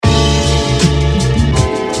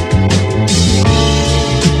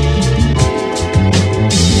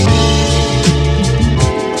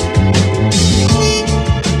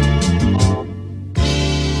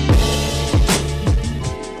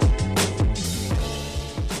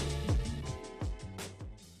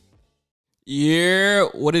Yeah,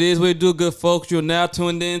 what it is, we do, good folks. You're now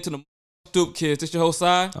tuned in to the Stoop Kids. This your host,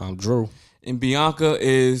 Sai. I'm Drew. And Bianca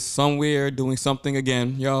is somewhere doing something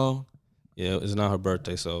again, y'all. Yeah, it's not her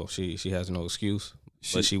birthday, so she has no excuse.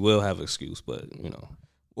 But she will have an excuse, but, you know.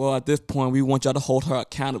 Well, at this point, we want y'all to hold her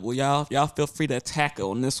accountable. Y'all feel free to attack her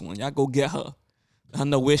on this one. Y'all go get her. I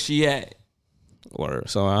know where she at. Word.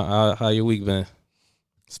 So how your week been?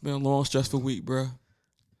 It's been a long, stressful week, bro.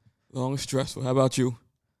 Long and stressful. How about you?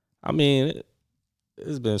 I mean,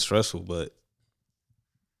 it's been stressful, but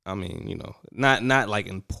I mean, you know, not like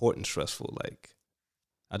important stressful. Like,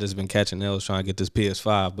 I just been catching L's trying to get this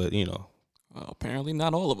PS5, but you know. Well, apparently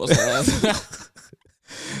not all of us have.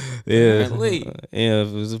 Yeah, yeah.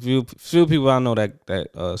 There's a few people I know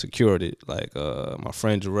that secured it. Like my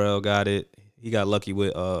friend Jarrell got it. He got lucky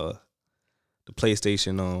with the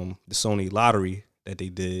PlayStation, the Sony lottery that they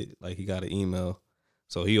did. Like he got an email,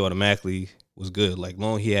 so he automatically was good. Like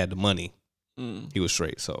long he had the money, he was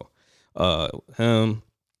straight. So him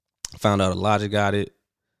found out Elijah got it,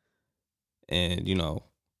 and you know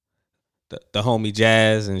the homie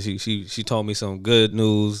Jazz, and she told me some good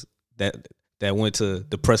news that went to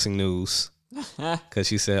depressing news. Cause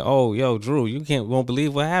she said, "Oh, yo, Drew, you won't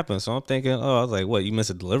believe what happened." So I'm thinking, I was like, "What? You missed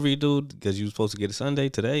a delivery, dude? Because you were supposed to get it Sunday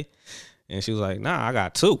today?" And she was like, "Nah, I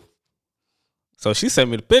got 2." So she sent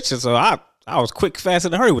me the picture. So I was quick, fast,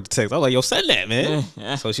 in a hurry with the text. I was like, "Yo, send that,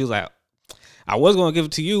 man." So she was like, "I was gonna give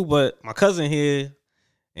it to you, but my cousin here,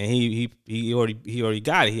 and he already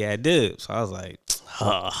got it. He had dibs." So I was like,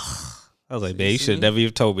 I was like, "Babe, you should have never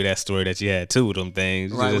even told me that story that you had 2 of them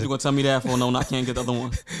things." Right, what you gonna tell me that for? No, I can't get the other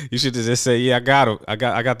one. You should have just said, "Yeah, I got it. I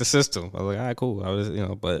got the system." I was like, "All right, cool." I was,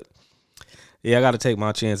 but yeah, I got to take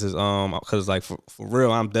my chances. Because like for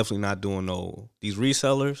real, I'm definitely not doing these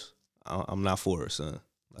resellers. I'm not for it, son.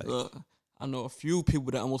 Like, I know a few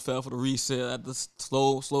people that almost fell for the resale. I had to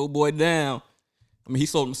slow boy down. I mean, he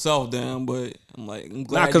sold himself down, but I'm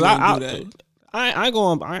glad you didn't do that. I ain't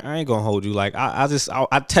gonna hold you. Like I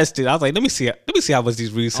tested. I was like, let me see how much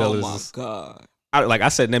these resellers. Oh my god! I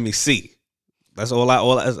said, let me see. That's all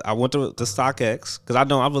I went to the StockX because I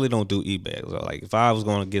really don't do eBay. So like if I was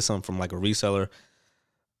going to get something from like a reseller,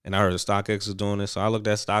 and I heard StockX was doing this, so I looked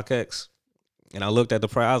at StockX, and I looked at the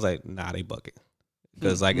price. I was like, nah, they bucket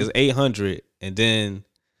because like it's 800, and then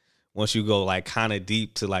once you go like kind of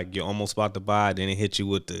deep to like you're almost about to buy, then it hit you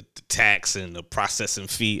with the tax and the processing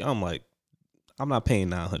fee. I'm like, I'm not paying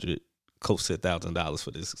 $900, close to $1,000 for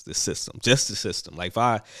this system, just the system. Like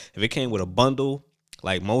if it came with a bundle,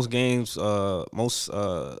 like most games, most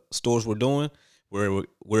stores were doing,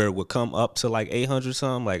 where it would come up to like 800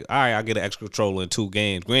 something. Like, all right, I get an extra controller in 2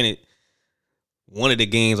 games. Granted, one of the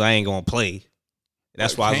games I ain't gonna play.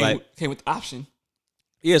 That's why I was like, came with the option.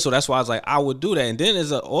 Yeah, so that's why I was like, I would do that. And then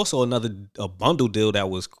there's also a bundle deal that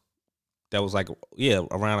was like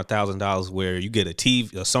around $1,000 where you get a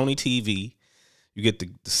Sony TV. You get the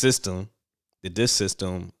system, the disc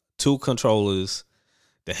system, 2 controllers,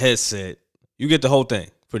 the headset. You get the whole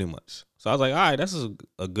thing, pretty much. So I was like, all right, that's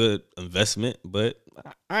a good investment, but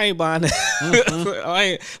I ain't buying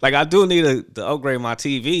that. I do need to upgrade my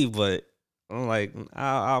TV, but I'm like,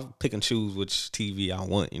 I'll pick and choose which TV I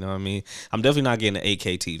want. You know what I mean? I'm definitely not getting an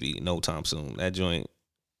 8K TV no time soon. That joint,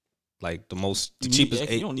 like the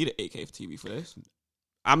cheapest. You don't need an 8K TV for this.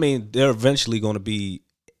 I mean, they're eventually going to be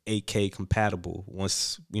 8K compatible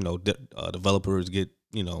once developers get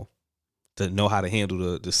to know how to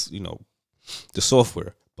handle the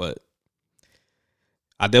software. But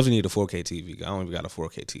I definitely need a 4K TV. I don't even got a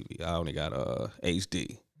 4K TV. I only got a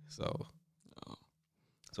HD. So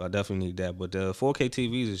I definitely need that. But the 4K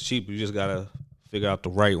TVs is cheap. You just gotta figure out the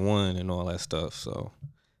right one and all that stuff. So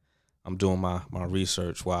I'm doing my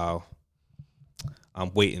research while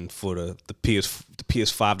I'm waiting for the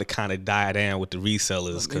PS5 to kind of die down with the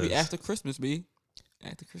resellers. Maybe after Christmas, B.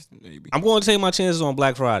 After Christmas, maybe. I'm going to take my chances on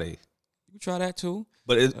Black Friday. You can try that too.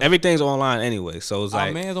 But everything's online anyway, so it's like...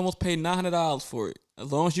 Our man's almost paid $900 for it. As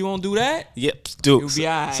long as you won't do that... Yep, dude. You'll be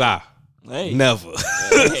all right. Sorry. Hey. Never.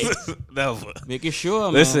 Hey. Never. Making sure,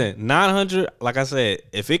 man. Listen, $900, like I said,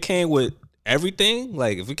 if it came with everything,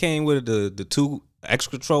 like if it came with the 2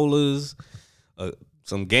 extra controllers,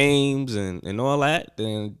 some games and all that,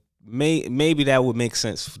 then maybe that would make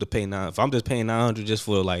sense to pay $900. If I'm just paying $900 just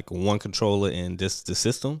for like 1 controller and just the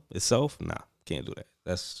system itself, nah, can't do that.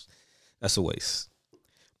 That's a waste.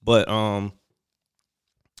 But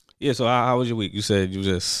yeah. So how was your week? You said you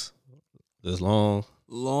just long.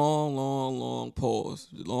 Long pause.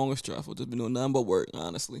 Long and stressful. Just been doing nothing but work,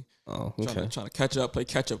 honestly. Oh, okay. Trying to play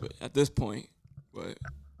catch up at this point. But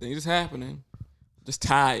things is happening. Just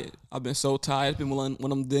tired. I've been so tired. It's been one of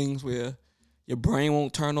them things where your brain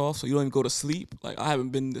won't turn off, so you don't even go to sleep. Like, I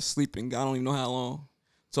haven't been to sleep in I don't even know how long.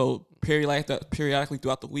 So periodically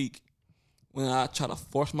throughout the week, when I try to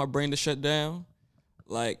force my brain to shut down,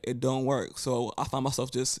 like, it don't work. So I find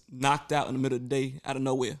myself just knocked out in the middle of the day out of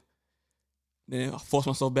nowhere. Then I force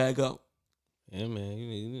myself back up. Yeah, man,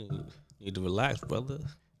 you need to relax, brother.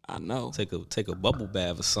 I know. Take a bubble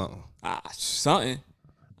bath or something. Something.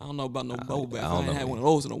 I don't know about no bubble bath. I ain't had one of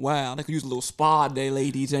those in a while. They could use a little spa day,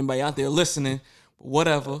 ladies. Anybody out there listening? But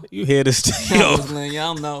whatever. You hear this?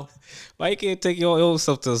 Y'all know. Why you can't take your own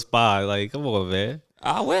stuff to a spa? Like, come on, man.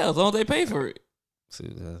 I will, as long as they pay for it. See,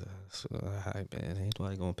 all right, man. Ain't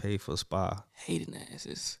nobody gonna pay for a spa. Hating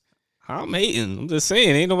asses. I'm hating. I'm just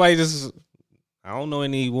saying, ain't nobody just. I don't know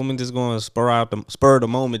any woman just gonna spur the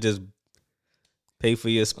moment, just pay for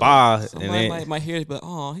your spa. Somebody might hear it, but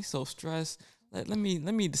he's so stressed. Let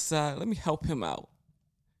me decide. Let me help him out.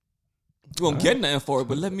 You won't get nothing for it,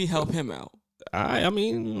 but let me help him out. I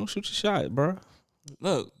mean, shoot your shot, bro.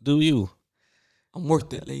 Look, do you? I'm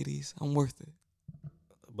worth it, ladies. I'm worth it.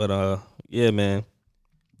 But yeah, man.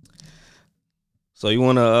 So you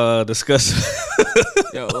want to discuss?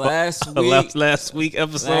 Yo, last week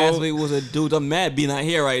episode. Last week was a dude. I'm mad being not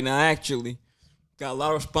here right now. Actually, got a lot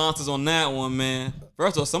of responses on that one, man.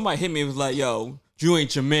 First of all, somebody hit me and was like, "Yo, you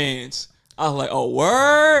ain't your man's." I was like, "Oh,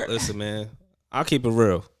 word." Listen, man, I'll keep it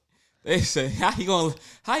real. They say, "How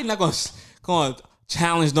you not gonna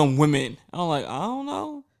challenge them women?" I'm like, I don't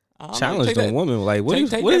know. Challenge them women? Like, what?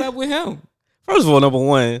 Take that up with him. First of all, number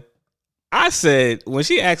one, I said when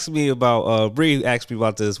she asked me about Bree asked me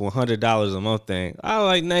about this $100 a month thing, I was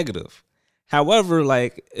like negative. However,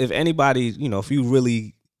 like if anybody, if you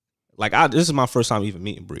really like, this is my first time even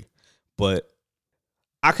meeting Bree, but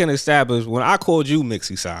I can establish when I called you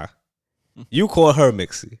Mixie Sai, you call her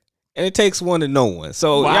Mixie, and it takes one to know one.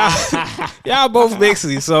 So wow. y'all both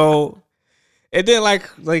Mixie. So and then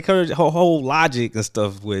like her whole logic and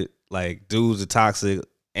stuff with like dudes are toxic.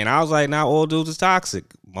 And I was like, not all dudes are toxic.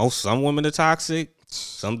 Some women are toxic.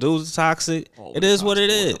 Some dudes are toxic. It is what it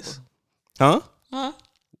is. Huh?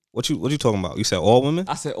 What you talking about? You said all women?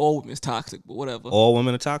 I said all women is toxic, but whatever. All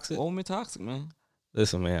women are toxic? All women toxic, man.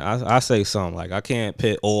 Listen, man, I say something like I can't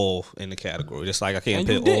pit all in the category. Just like I can't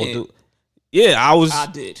pit all dudes. Yeah, I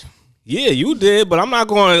did. Yeah, you did, but I'm not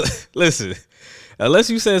going to listen. Unless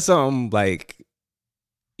you said something like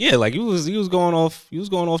yeah, like you was going off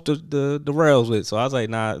the rails with. So I was like,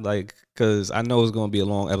 nah, like, cause I know it's gonna be a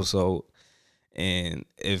long episode, and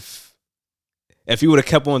if you would have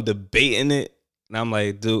kept on debating it, and I'm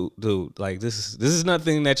like, dude, like this is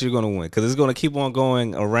nothing that you're gonna win, cause it's gonna keep on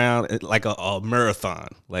going around like a marathon.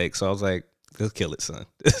 Like, so I was like, let's kill it, son.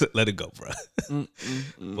 Let it go, bro.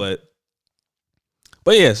 But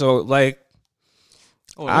yeah, so like,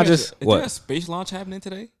 is there a space launch happening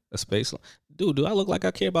today? A space launch. Dude, do I look like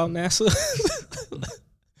I care about NASA?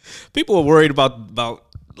 People are worried about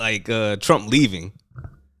like Trump leaving,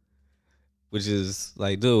 which is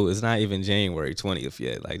like, dude, it's not even January 20th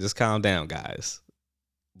yet. Like, just calm down, guys.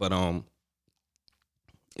 But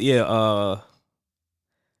yeah,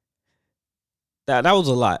 that was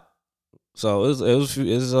a lot. So it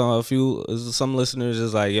was some listeners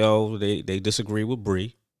is like, yo, they disagree with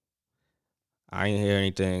Bree. I ain't hear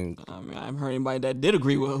anything. I mean, I haven't heard anybody that did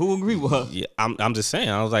agree with her. Who agreed with her? Yeah, I'm just saying.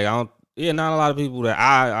 I was like, not a lot of people that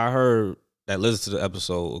I heard that listened to the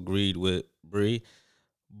episode agreed with Bree.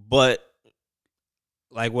 But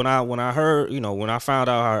like when I heard, when I found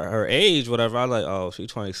out her age, whatever, I was like, oh, she's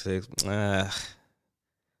 26.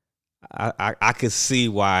 I could see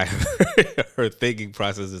why her thinking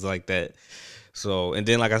process is like that. So, and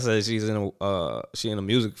then like I said, she's in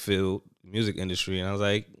the music industry, and I was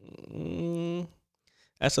like,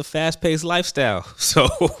 that's a fast paced lifestyle. So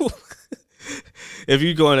if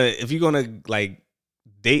you're gonna like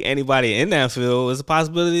date anybody in that field, it's a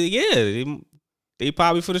possibility. Yeah, they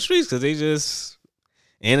probably for the streets because they just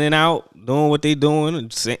in and out doing what they doing.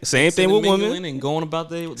 Same thing with women and going about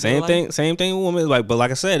their same thing with women. But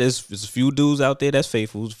like I said, there's a few dudes out there that's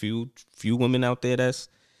faithful. There's a few women out there that's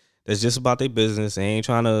just about their business. They ain't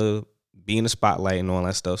trying to be in the spotlight and all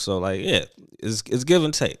that stuff. So like, yeah, it's give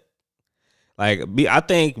and take. Like I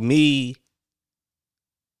think me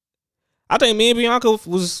and Bianca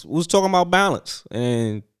was talking about balance,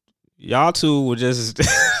 and y'all two were just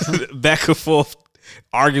back and forth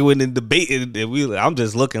arguing and debating, and I'm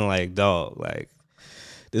just looking like, dog, like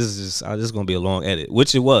this is just gonna be a long edit,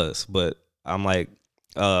 which it was. But I'm like,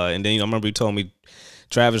 and then I remember you told me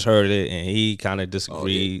Travis heard it and he kind of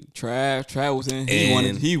disagreed. Travis was in.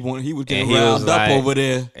 He was getting riled up over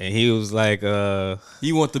there. And he was like,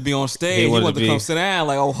 he wanted to be on stage. He wanted to come sit down.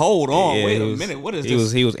 Like, oh, hold on, wait a minute, what is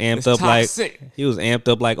this? He was amped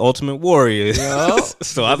up like Ultimate Warrior.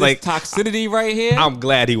 So I was like, toxicity right here. I'm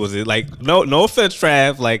glad he was in. Like, no offense,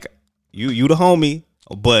 Trav. Like, you the homie,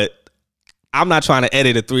 but I'm not trying to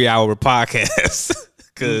edit a 3-hour podcast.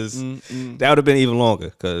 Because that would have been even longer.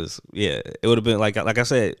 Because it would have been like I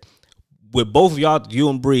said, with both of y'all, you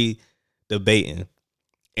and Bree debating,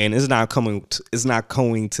 and it's not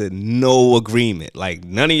going to no agreement. Like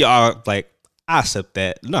none of y'all like I accept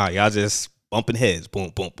that. Nah, y'all just bumping heads,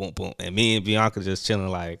 boom, boom, boom, boom, and me and Bianca just chilling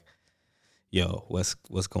like, yo, what's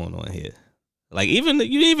going on here? Like you didn't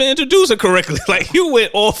even introduce her correctly. Like you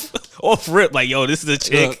went off rip. Like yo, this is a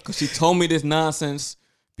chick. Because she told me this nonsense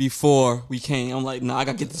before we came. I'm like, nah, I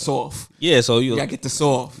gotta get this off. Yeah, so you gotta get this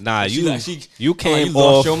off. Nah, you came off.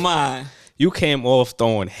 Lost your mind. You came off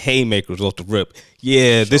throwing haymakers off the rip.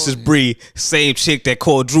 Yeah, this is Bree, same chick that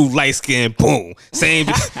called Drew light skin. Boom, same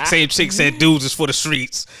chick said dudes is for the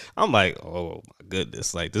streets. I'm like, oh my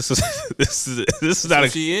goodness, like this is not This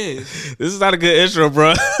is not a good intro,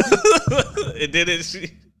 bro. And then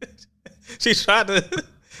she tried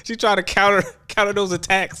to counter those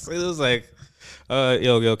attacks. It was like.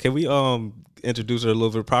 Yo, can we introduce her a little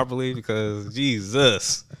bit properly? Because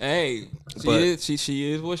Jesus, hey,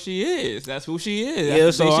 she is what she is. That's who she is.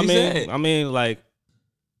 That's yeah, so I mean, like,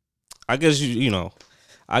 I guess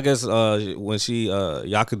I guess when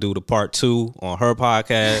y'all could do the part 2 on her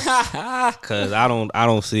podcast, because I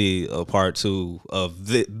don't see a part 2 of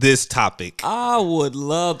this topic. I would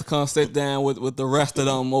love to come sit down with the rest of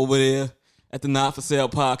them over there at the Not For Sale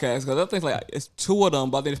podcast, because I think like it's 2 of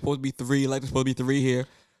them, but I think it's supposed to be 3. Like there's supposed to be 3 here.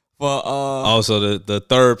 But also the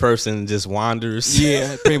third person just wanders.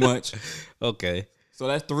 Yeah, pretty much. Okay. So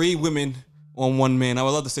that's 3 women on 1 man. I would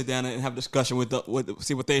love to sit down and have a discussion with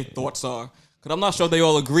see what their thoughts are, because I'm not sure they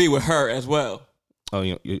all agree with her as well. Oh,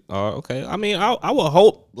 okay. I mean, I would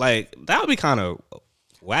hope like that would be kind of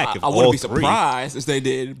whack. I wouldn't be surprised if they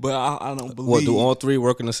did, but I don't believe. What, do all 3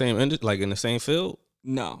 work in the same like in the same field?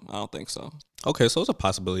 No, I don't think so. Okay, so it's a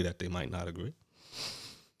possibility that they might not agree.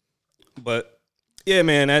 But yeah,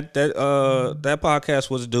 man, that podcast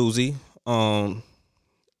was a doozy.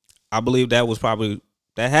 I believe that was probably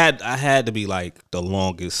I had to be like the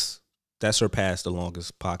longest. That surpassed the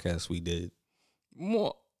longest podcast we did.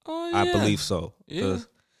 More, yeah. I believe so. Yeah.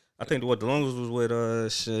 I think the longest was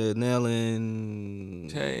with Chanel and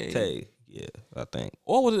Tay. Yeah, I think.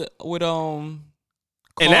 Or was it with Carl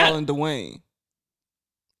and Dwayne?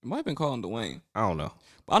 It might have been Carl and Dwayne. I don't know.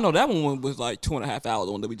 But I know that one was like 2.5 hours,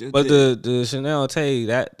 the one that we just did. But the Chanel Tay,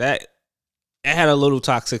 that it had a little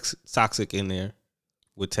toxic in there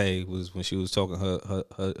with Tay, was when she was talking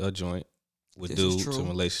her joint with dudes and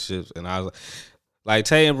relationships. And I was like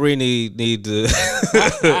Tay and Bree need to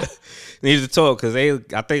need to talk, because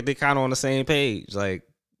I think they kind of on the same page. Like,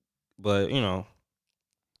 but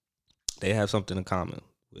they have something in common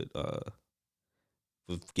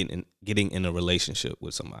with getting in a relationship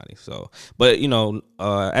with somebody. So, but at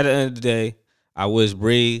the end of the day, I wish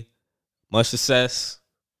Bree much success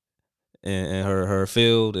in her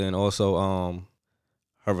field, and also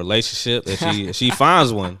her relationship. If she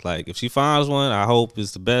finds one, I hope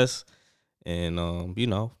it's the best. And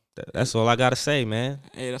that's all I gotta say, man.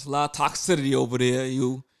 Hey, that's a lot of toxicity over there.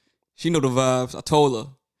 She know the vibes. I told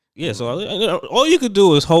her. Yeah, so all you could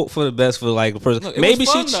do is hope for the best for like the person. Look, maybe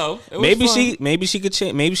she could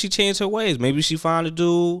change. Maybe she changed her ways. Maybe she found a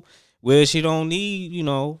dude where she don't need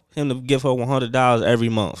him to give her $100 every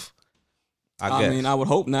month. I guess. mean, I would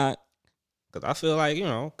hope not. Because I feel like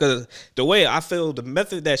because the way I feel, the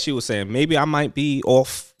method that she was saying, maybe I might be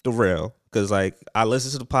off the rail, because like I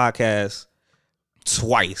listened to the podcast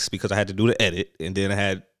twice because I had to do the edit, and then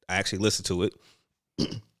I actually listened to it,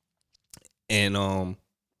 and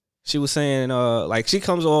she was saying, like she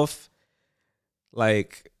comes off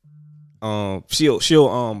like, she'll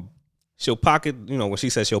pocket, when she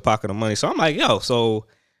says she'll pocket the money. So I'm like, yo, so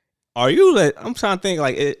are you that? I'm trying to think,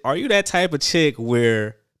 like, are you that type of chick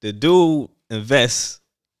where the dude invests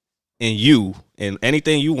in you and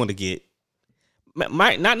anything you want to get?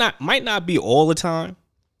 Might not be all the time,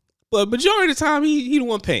 but majority of the time he the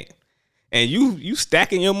one paying, and you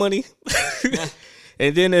stacking your money,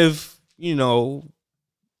 and then if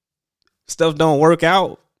stuff don't work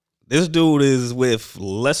out, this dude is with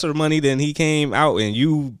lesser money than he came out, and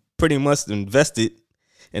you pretty much invested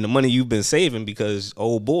in the money you've been saving, because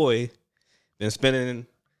old boy been spending,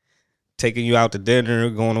 taking you out to dinner,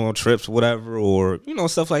 going on trips, whatever, or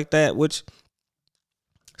stuff like that, which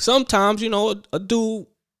sometimes, a dude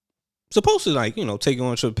supposed to like, take you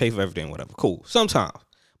on a trip, pay for everything, whatever. Cool. Sometimes.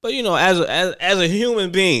 But as a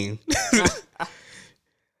human being,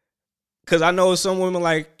 because I know some women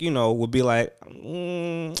like, would be like,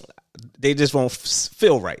 they just won't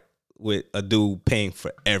feel right with a dude paying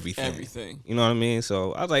for everything. Everything. You know what I mean?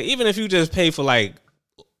 So I was like, even if you just pay for like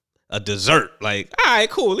a dessert, like, all right,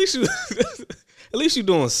 cool. At least you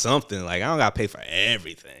doing something. Like, I don't gotta pay for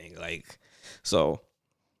everything. Like, so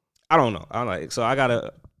I don't know. I'm like, so I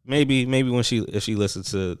gotta maybe when if she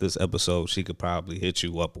listens to this episode, she could probably hit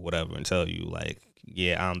you up or whatever and tell you like,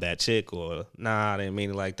 yeah, I'm that chick, or nah, I didn't mean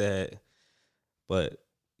it like that. But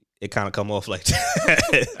it kind of come off like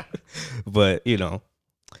that. But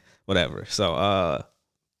whatever. So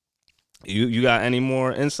you got any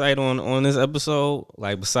more insight on this episode?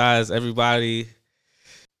 Like, besides everybody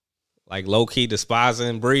like low key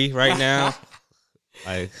despising Bree right now?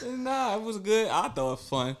 Like, nah, it was good. I thought it was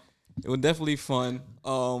fun. It was definitely fun. I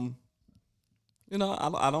don't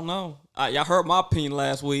know. Y'all heard my opinion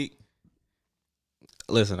last week.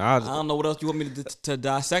 Listen, I don't know what else you want me to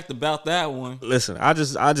dissect about that one. Listen, I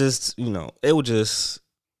just, it was just,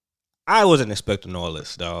 I wasn't expecting all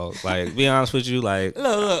this, dog. Like, be honest with you, like,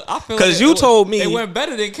 look, I feel because you told me it went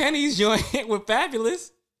better than Kenny's joint with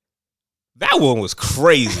Fabulous. That one was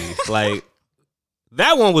crazy. Like,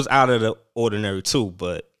 that one was out of the ordinary too.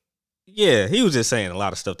 But yeah, he was just saying a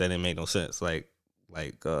lot of stuff that didn't make no sense. Like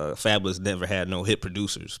Fabulous never had no hit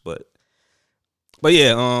producers, but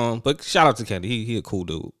yeah, but shout out to Kenny. He a cool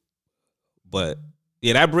dude. But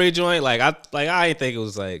yeah, that Bridge joint, I didn't think it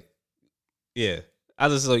was like, yeah. I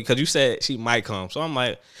just like, because you said she might come, so I'm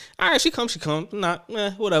like, all right, she come, not,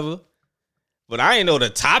 whatever. But I didn't know the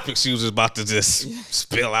topic she was about to just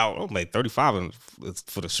spill out. I'm like 35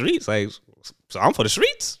 for the streets, like, so I'm for the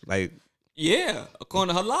streets, like, yeah,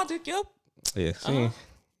 according to her logic, yep. Yeah,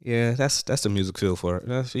 yeah, that's the music field for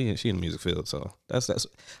her. She in the music field, so that's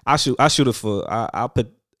I shoot it for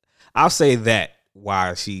I'll say that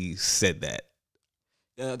why she said that.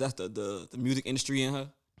 Yeah, that's the music industry in her.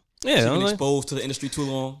 Yeah, she's been exposed to the industry too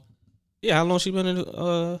long. Yeah, how long she been in?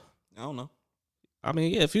 I don't know. I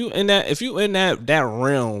mean, yeah, if you in that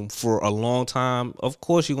realm for a long time, of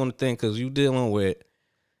course you're gonna think, because you dealing with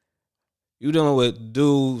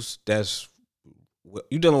dudes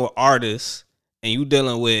you dealing with artists, and you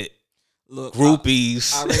dealing with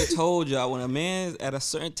groupies. I already told y'all, when a man's at a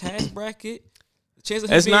certain tax bracket, the chance of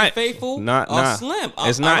him being faithful are slim.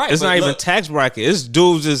 It's not even tax bracket. It's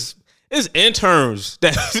dudes it's interns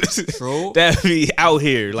that be out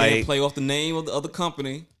here. Like, play off the name of the other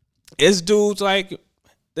company. It's dudes like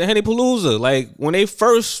the Henny Palooza. Like, when they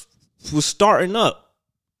first was starting up,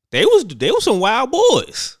 they was some wild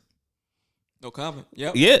boys. No comment.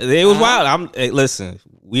 Yep. Yeah, they was wild. Listen,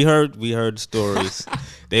 we heard the stories.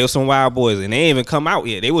 They were some wild boys, and they ain't even come out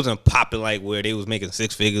yet. They wasn't popping like where they was making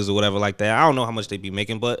 6 figures or whatever like that. I don't know how much they be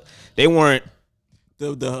making, but they weren't.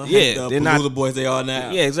 The they're not the boys they are now.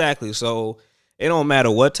 Yeah, exactly. So it don't matter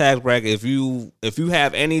what tax bracket. If you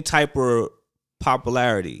have any type of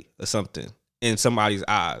popularity or something in somebody's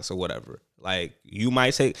eyes or whatever, like, you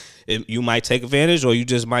might take advantage, or you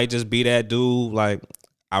might be that dude. Like,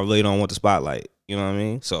 I really don't want the spotlight. You know what I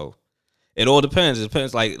mean? So it all depends. It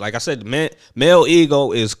depends. Like I said, male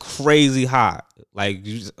ego is crazy high. Like,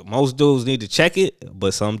 most dudes need to check it,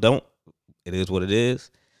 but some don't. It is what it is.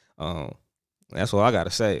 That's all I gotta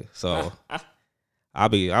say. So I'll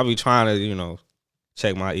be trying to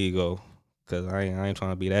check my ego, because I ain't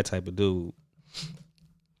trying to be that type of dude.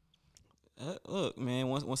 Look, man,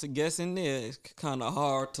 once it gets in there, it's kind of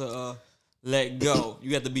hard to let go.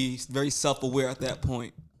 You have to be very self-aware at that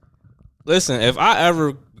point. Listen, if I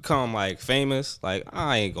ever become like famous, like,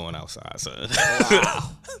 I ain't going outside, son.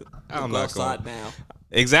 Wow. I'm not outside going. now.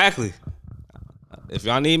 Exactly. If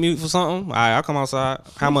y'all need me for something, I'll come outside.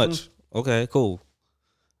 How much? Okay, cool.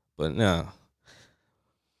 But no.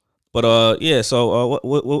 But yeah. So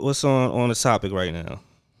what's on the topic right now?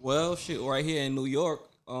 Well, shit, right here in New York,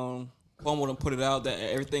 Cuomo done put it out that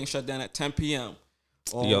everything shut down at 10 p.m.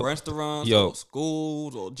 All restaurants, or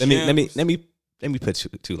schools, or gyms. Let me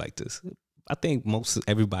put you like this. I think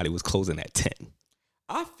everybody was closing at 10.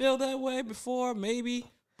 I feel that way before, maybe,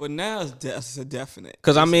 but now it's a definite.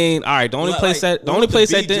 Because I mean, all right, the only place that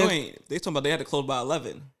they talking about they had to close by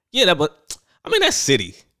 11. Yeah, but I mean, that's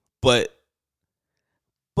city, but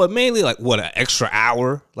mainly, like, what, an extra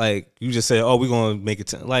hour? Like, you just say, oh, we're gonna make it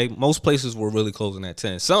 10. Like, most places were really closing at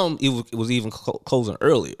 10. Some it was even closing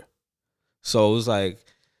earlier. So it was like,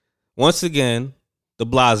 once again, de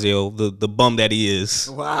Blasio, the bum that he is.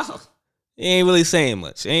 Wow. He ain't really saying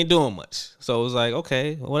much. He ain't doing much. So it was like,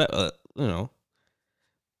 okay, whatever,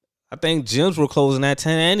 I think gyms were closing at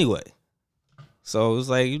 10 anyway. So it's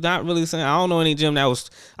like, you're not really saying, I don't know any gym that was,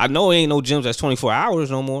 I know ain't no gyms that's 24 hours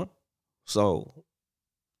no more. So,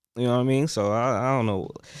 you know what I mean? So I don't know.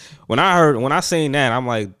 When I seen that, I'm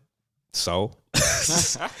like, so?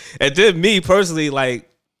 And then me personally, like,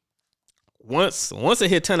 once it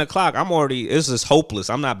hit 10 o'clock, it's just hopeless.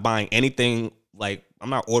 I'm not buying anything, like, I'm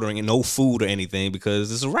not ordering no food or anything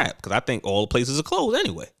because it's a wrap. Because I think all the places are closed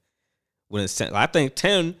anyway. When it's 10, I think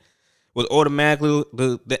 10 was automatically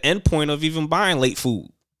the end point of even buying late food,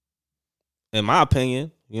 in my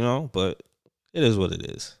opinion, you know. But it is what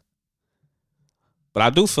it is. But I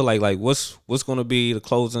do feel like what's going to be the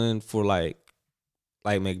closing for like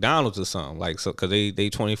McDonald's or something, like, so because they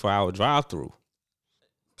 24-hour drive through.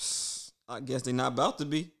 I guess they not about to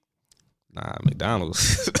be. Nah,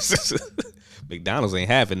 McDonald's. McDonald's ain't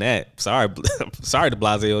having that. Sorry to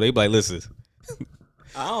Blasio. They be like, listen.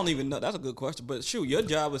 I don't even know. That's a good question. But shoot, your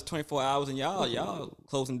job is 24 hours and y'all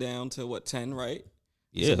closing down to what, 10, right?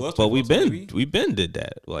 Yeah, so but we been did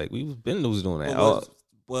that. Like, we've been doing that.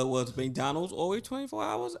 Was McDonald's always 24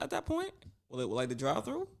 hours at that point? Was it like the drive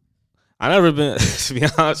through? I never been, to be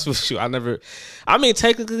honest with you. I mean,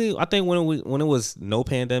 technically, I think when it was no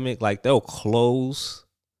pandemic, like, they'll close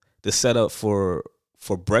the setup for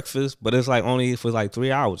breakfast, but it's like only for like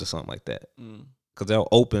 3 hours or something like that. Because they'll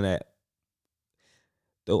open at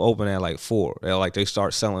like 4. They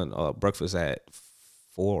start selling breakfast at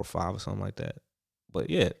 4 or 5 or something like that.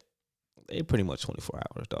 But yeah, they pretty much 24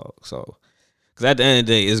 hours, dog. So, because at the end of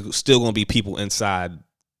the day, it's still gonna be people inside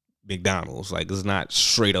McDonald's. Like, it's not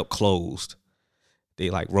straight up closed. They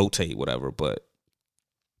like rotate, whatever. But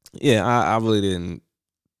yeah, I really didn't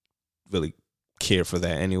really care for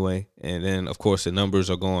that anyway. And then of course the numbers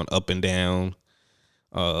are going up and down.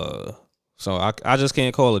 So I just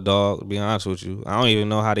can't call it, dog, to be honest with you. I don't even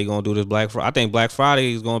know how they gonna do this Black Friday. I think Black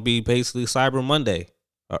Friday is gonna be basically Cyber Monday,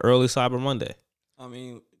 or early Cyber Monday. I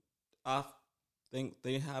mean, I think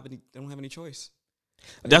they don't have any choice.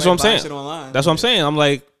 That's what I'm saying. That's what I'm saying. I'm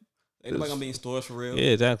like, ain't nobody gonna be in stores for real.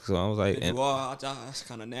 Yeah, exactly. So I was like, if you are, that's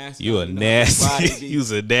kind of nasty. You a nasty,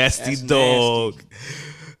 you's a nasty dog. Nasty.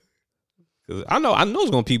 Cause I know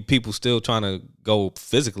it's gonna be people still trying to go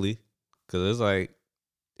physically. Cause it's like,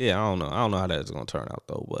 yeah, I don't know how that's gonna turn out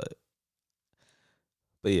though.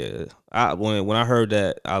 But yeah, when I heard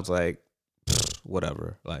that, I was like,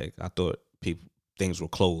 whatever. Like, I thought things were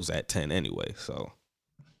closed at 10 anyway. So,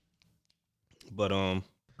 but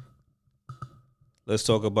let's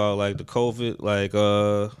talk about like the COVID. Like,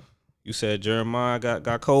 you said Jeremiah got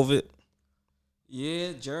COVID.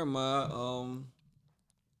 Yeah, Jeremiah.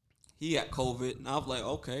 He got COVID, and I was like,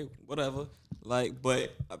 okay, whatever. Like,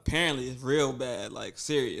 but apparently it's real bad, like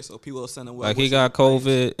serious. So people are sending like he got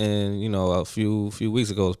COVID, and you know, a few weeks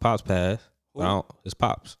ago his pops passed. His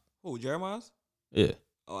pops. Who, Jeremiah's? Yeah.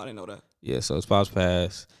 Oh, I didn't know that. Yeah, so his pops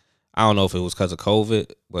passed. I don't know if it was because of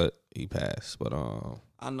COVID, but he passed. But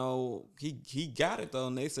I know he got it though,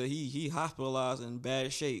 and they said he hospitalized in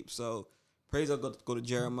bad shape. So praise God, go to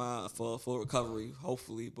Jeremiah for recovery,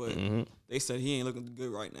 hopefully. But they said he ain't looking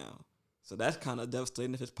good right now. So that's kind of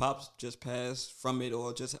devastating if his pops just passed from it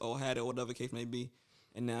or had it or whatever case may be,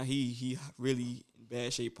 and now he really in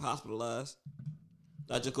bad shape, hospitalized.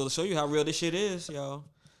 That just goes to show you how real this shit is, y'all.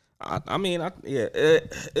 I mean,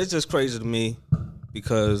 it's just crazy to me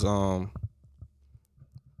because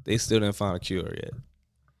they still didn't find a cure yet.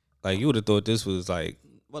 Like, you would have thought this was like.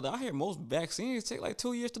 Well, I hear most vaccines take like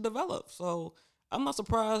 2 years to develop, so I'm not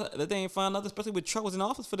surprised that they ain't find nothing, especially with Trump was in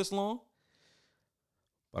office for this long.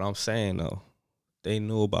 But I'm saying though, they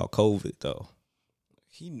knew about COVID though.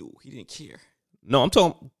 He knew. He didn't care. No, I'm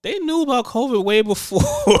talking. They knew about COVID way before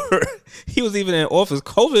he was even in office.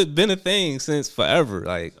 COVID been a thing since forever.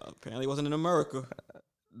 Like, apparently, it wasn't in America.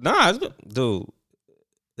 Nah,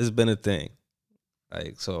 it's been a thing.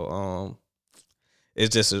 Like, so,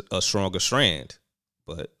 it's just a stronger strand.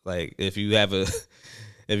 But like, if you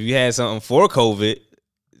had something for COVID,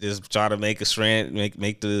 just try to make a strand,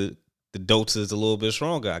 make the doses a little bit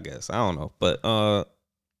stronger, I guess. I don't know. But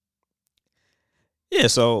yeah,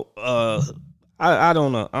 so I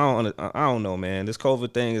don't know. I don't know, man. This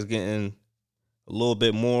COVID thing is getting a little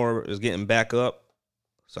bit more, is getting back up.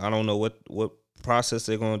 So I don't know what process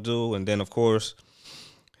they're gonna do. And then of course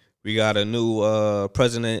we got a new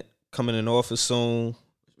president coming in office soon.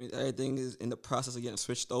 Which means everything is in the process of getting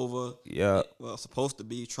switched over. Yeah. Well, supposed to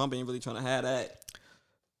be. Trump ain't really trying to have that.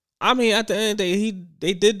 I mean, at the end of the day,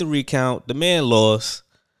 they did the recount. The man lost.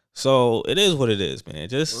 So it is what it is, man.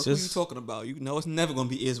 Just who you talking about? You know it's never gonna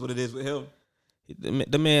be is what it is with him.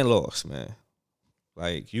 The man lost, man.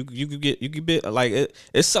 Like you could be like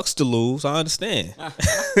it sucks to lose. I understand,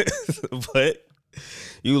 but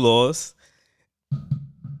you lost.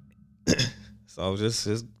 So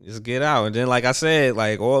just get out. And then like I said,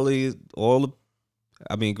 like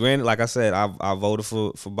I mean, granted, like I said, I voted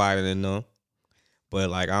for Biden and them, but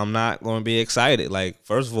like I'm not gonna be excited. Like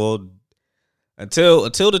first of all, until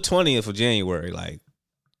the 20th of January, like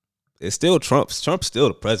it's still Trump's still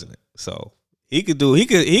the president, so he could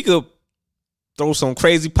throw some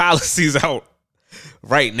crazy policies out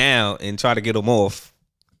right now and try to get them off.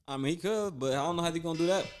 I mean, he could, but I don't know how he's gonna do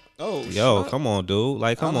that. Oh, yo, come on, dude!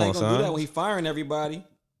 Like, come on, son. Do that when he firing everybody.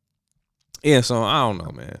 Yeah, so I don't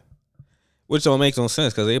know, man. Which don't make no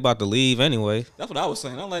sense because they about to leave anyway. That's what I was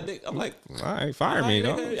saying. I'm like, all right, fire me,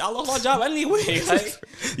 though. I lost my job anyway. Like,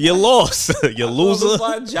 you lost, you loser. I lost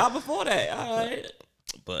my job before that. All right.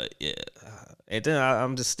 But yeah, and then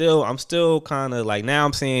I'm still kind of like now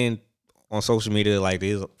I'm seeing on social media like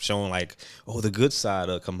they're showing like, oh, the good side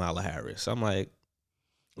of Kamala Harris. I'm like,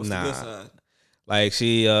 what's the good side? Like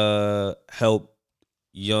she helped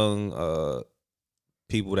young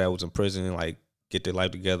people that was in prison like get their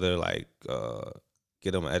life together, like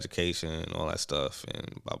get them an education and all that stuff,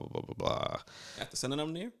 and blah blah blah blah blah. After sending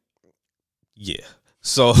them there, yeah.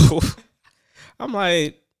 So I'm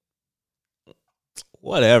like,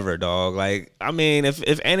 whatever, dog. Like, I mean,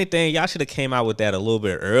 if anything, y'all should have came out with that a little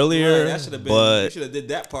bit earlier. Right, that should have been. You should have did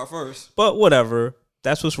that part first. But whatever.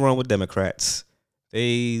 That's what's wrong with Democrats.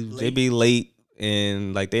 They be late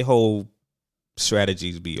and like they whole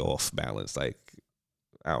strategies be off balance. Like,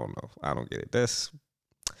 I don't know. I don't get it. That's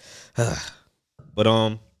but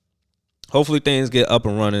hopefully things get up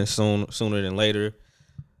and running sooner than later.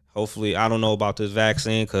 Hopefully, I don't know about this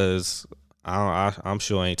vaccine because I'm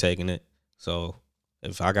sure I ain't taking it. So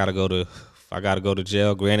if I gotta go to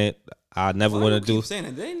jail, granted, I never want to do.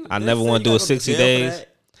 I never want to do a 60 days.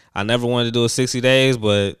 I never wanted to do a 60 days,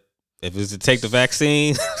 but if it's to take the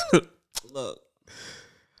vaccine, look,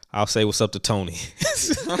 I'll say what's up to Tony.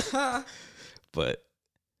 But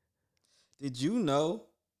did you know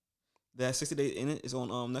that 60 Days in it is on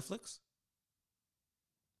Netflix?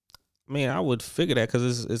 I mean, I would figure that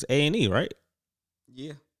because it's A&E, right?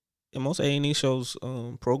 Yeah. And most A&E shows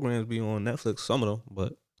programs be on Netflix. Some of them,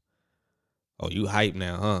 but you hype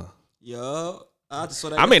now, huh? Yo, I just saw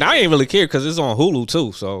that. I mean, I ain't really care because it's on Hulu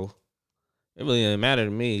too, so it really didn't matter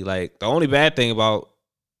to me. Like the only bad thing about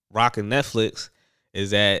rocking Netflix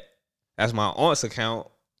is that's my aunt's account,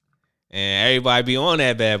 and everybody be on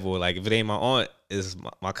that bad boy. Like if it ain't my aunt, it's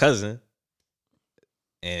my cousin,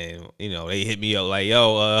 and they hit me up like,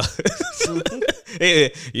 yo,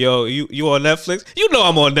 hey, yo, you on Netflix? You know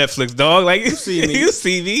I'm on Netflix, dog. Like you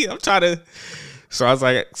see me, I'm trying to. So I was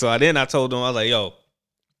like, I told them, I was like, yo.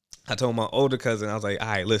 I told my older cousin, I was like, all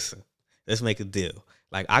right, listen, let's make a deal.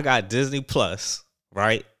 Like, I got Disney Plus,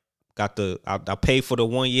 right? I paid for the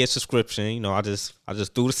 1 year subscription. I just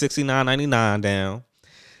threw the $69.99 down.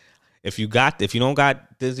 If you don't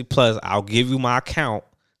got Disney Plus, I'll give you my account.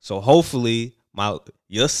 So hopefully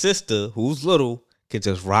your sister, who's little, can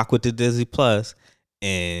just rock with the Disney Plus,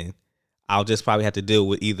 and I'll just probably have to deal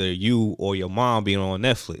with either you or your mom being on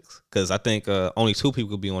Netflix. Because I think only 2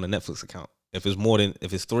 people could be on a Netflix account. If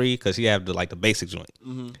it's 3, because he have the basic joint.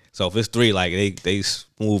 Mm-hmm. So if it's 3, like they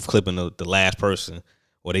smooth clipping the last person,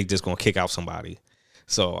 or they just gonna kick out somebody.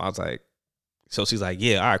 So I was like, so she's like,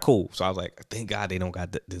 yeah, all right, cool. So I was like, thank God they don't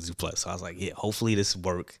got Disney Plus. So I was like, yeah, hopefully this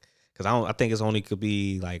work, because I think it's only could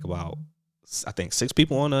be like about 6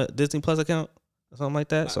 people on a Disney Plus account or something like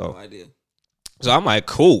that. I have no idea. So I'm like,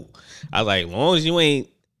 cool. I was like, as long as you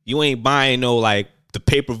ain't buying no like the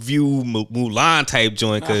pay-per-view Mulan type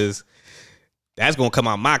joint, because that's gonna come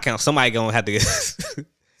out my account. Somebody gonna have to get.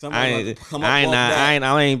 I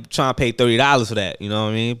ain't trying to pay $30 for that. You know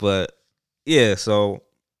what I mean? But yeah, so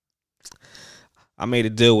I made a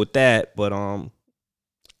deal with that. But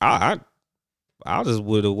I just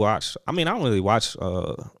would have watched. I mean, I don't really watch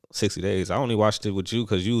 60 Days. I only watched it with you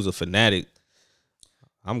because you was a fanatic.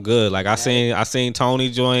 I'm good. Like I seen Tony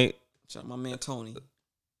joint. Shout out my man Tony.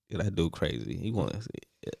 Yeah, that dude crazy. He want to.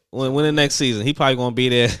 When the next season, he probably gonna be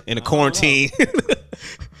there in the quarantine.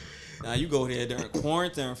 Now you go there during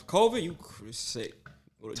quarantine for COVID, you sick.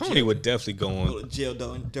 Tony would definitely go to jail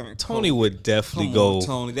during Tony COVID. Would definitely go.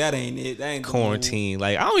 Tony, that ain't it. That ain't quarantine.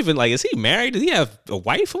 Like I don't even like. Is he married? Does he have a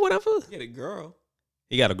wife or whatever? He had a girl.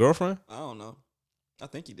 He got a girlfriend? I don't know. I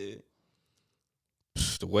think he did.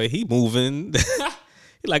 The way he moving,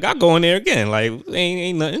 he like I go in there again. Like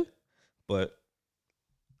ain't nothing. But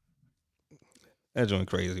that joint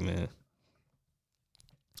crazy, man.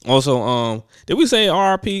 Also, did we say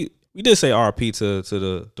RIP we did say RP to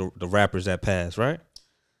the rappers that passed, right?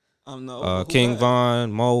 No. King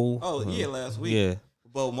Von, Mo. Oh yeah, last week. Yeah.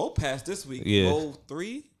 But Mo passed this week. Yeah. Mo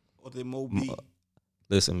 3 or did Mo B?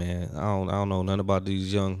 Listen, man, I don't know nothing about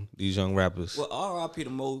these young rappers. Well, R.I.P. to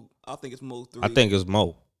Mo. I think it's Mo 3. I think it's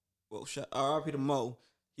Mo. Well, R.I.P. to Mo.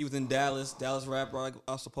 He was in Dallas rapper,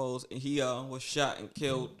 I suppose, and he was shot and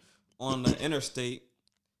killed on the interstate.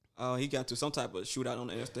 He got to some type of shootout on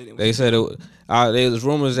the interstate. They said there was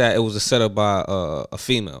rumors that it was a setup by a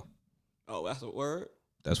female. Oh, that's a word?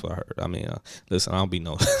 That's what I heard. I mean, listen, I don't be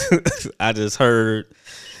no. I just heard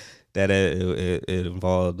that it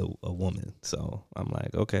involved a woman. So I'm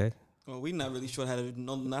like, okay. Well, we not really sure how to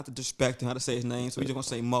not to disrespect him, how to say his name. So we just gonna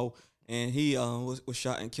say Mo, and he was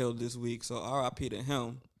shot and killed this week. So R.I.P. to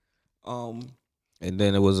him. And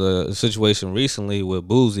then there was a situation recently with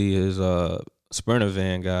Boosie. His Sprinter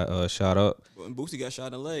van got shot up. And Boosie got shot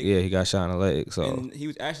in the leg. Yeah, he got shot in the leg. So and he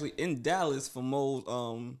was actually in Dallas for Mo's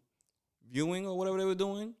viewing or whatever they were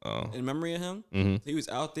doing in memory of him. Mm-hmm. So he was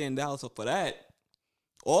out there in Dallas. So for that,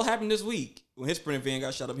 all happened this week. When his Sprinter van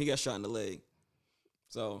got shot up, he got shot in the leg.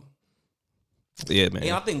 So yeah, man.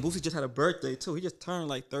 And I think Boosie just had a birthday too. He just turned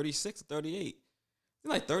like 36 or 38. He's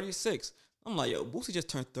like 36. I'm like, yo, Boosie just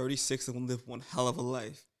turned 36 and lived one hell of a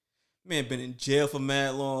life. Man been in jail for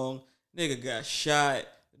mad long. Nigga got shot.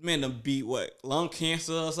 Man done beat lung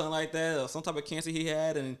cancer or something like that, or some type of cancer he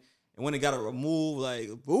had, and when he got it removed, like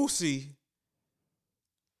Boosie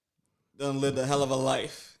done lived a hell of a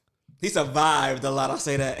life. He survived a lot. I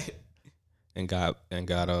say that. And got and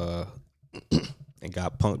got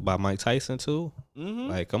punked by Mike Tyson too. Mm-hmm.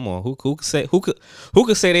 Like, come on, who could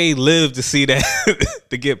say they lived to see that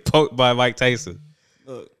to get punked by Mike Tyson?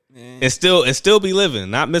 Look, man, and still be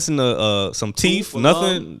living, not missing some teeth,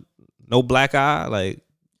 nothing, no black eye, like.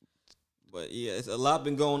 But yeah, it's a lot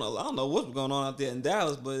been going on. I don't know what's going on out there in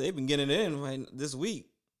Dallas, but they've been getting it in right this week.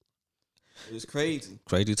 It's crazy.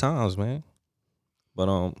 Crazy times, man.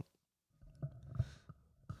 But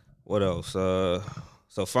what else?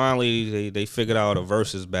 So finally they figured out a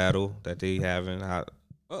versus battle that they having. Well,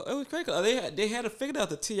 it was crazy. They had to figure out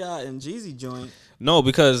the T.I. and Jeezy joint. No,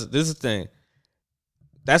 because this is the thing.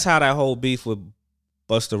 That's how that whole beef with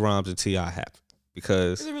Busta Rhymes and T.I. happened.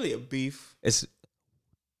 Because is it really a beef?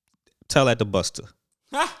 Tell that to Busta.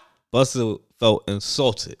 Busta felt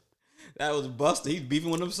insulted. That was Busta. He's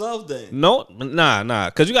beefing with himself then. No, nah.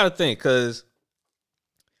 Because you got to think. Because,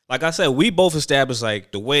 like I said, we both established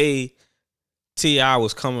like the way T.I.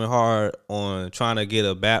 was coming hard on trying to get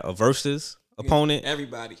a versus opponent.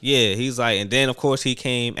 Everybody. Yeah, he's like, and then of course he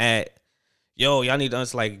came at, yo, y'all need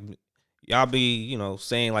to like, y'all be,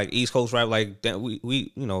 saying like East Coast rap like that. We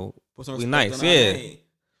we nice. Yeah.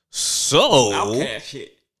 So Outcast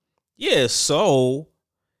shit. Yeah, so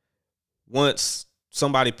once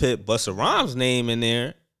somebody put Busta Rhymes' name in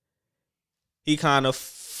there, he kind of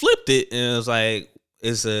flipped it and it was like,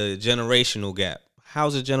 it's a generational gap.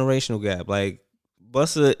 How's a generational gap? Like,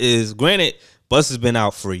 Busta Busta's been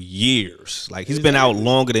out for years. Like, he's been out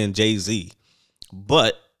longer than Jay-Z.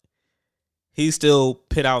 But he still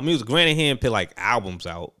put out music. Granted, he didn't put like albums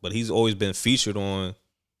out, but he's always been featured on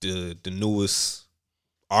the newest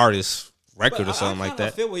artist record or something like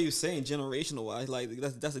that. I feel what he was saying generational wise. Like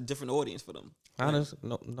that's a different audience for them. Honest,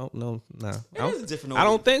 no. It is a different audience. I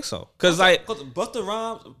don't think so. Because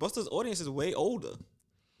Busta's audience is way older.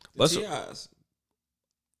 T.I.'s.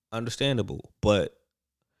 Understandable, but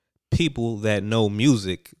people that know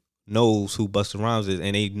music knows who Busta Rhymes is,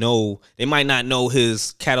 and they might not know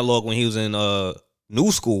his catalog when he was in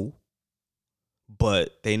New School,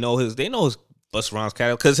 but they know his Busta Rhymes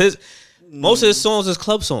catalog because most of his songs is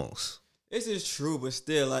club songs. This is true, but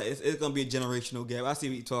still, like it's gonna be a generational gap. I see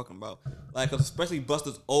what you're talking about, like especially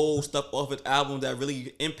Busta's old stuff off his album that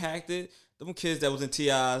really impacted them kids that was in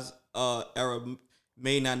T.I.'s era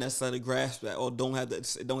may not necessarily grasp that or don't have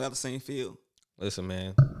the same feel. Listen,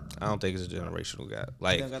 man, I don't think it's a generational gap.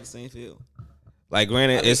 Like, they don't got the same feel. Like,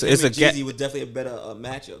 granted, it's a gap. Jeezy was definitely a better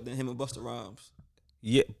matchup than him and Busta Rhymes.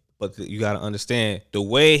 Yeah, but you got to understand the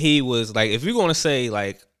way he was. Like, if you're gonna say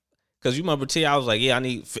like. Because you remember T.I. was like, yeah, I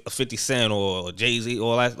need 50 Cent or Jay-Z,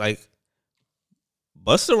 all that. Like,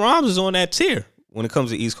 Busta Rhymes is on that tier when it comes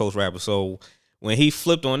to East Coast rappers. So when he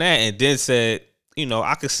flipped on that and then said,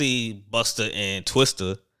 I could see Busta and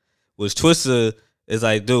Twista, which Twista is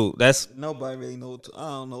like, dude, that's... Nobody really knows.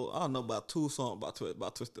 I don't know about two songs about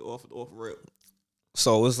Twista off rip.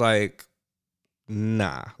 So it's like,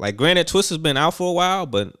 nah. Like, granted, Twista's been out for a while,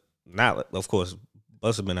 but not, of course...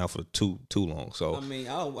 Busta been out for too long, so I mean,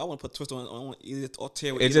 I want to put Twista on either or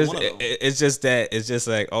tear with it's either one of them. It's just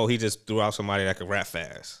like, oh, he just threw out somebody that could rap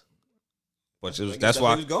fast. But that's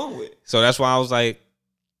why he was going with. So that's why I was like,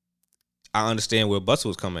 I understand where Buster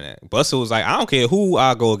was coming at. Buster was like, I don't care who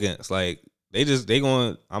I go against. Like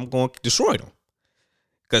I'm going to destroy them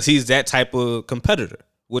because he's that type of competitor,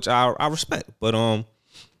 which I respect. But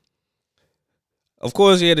of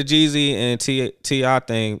course, yeah, the Jeezy and T.I.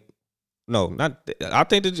 thing. No, not. I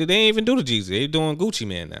think that they ain't even do the Jeezy. They doing Gucci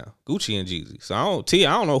Man now, Gucci and Jeezy. So I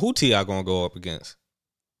don't know who T.I. gonna go up against.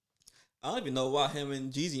 I don't even know why him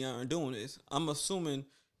and Jeezy aren't doing this. I'm assuming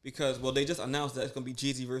because they just announced that it's gonna be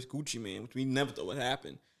Jeezy versus Gucci Man, which we never thought would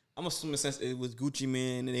happen. I'm assuming since it was Gucci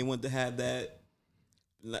Man and they wanted to have that,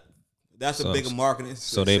 that's a bigger marketing.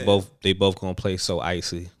 So they both gonna play So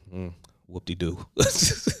Icy. Whoop-de-doo.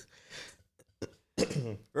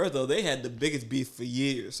 First though, they had the biggest beef for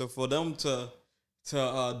years. So for them to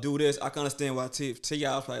do this, I can understand why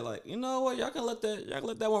T.I. was probably like, you know what, y'all can let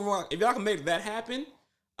that one rock. If y'all can make that happen,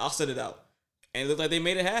 I'll set it out. And it looked like they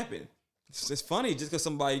made it happen. It's funny just because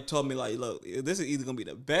somebody told me like, look, this is either gonna be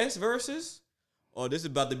the best versus or this is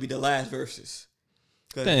about to be the last versus.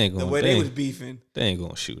 They was beefing, they ain't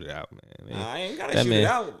gonna shoot it out, man. I ain't gotta shoot it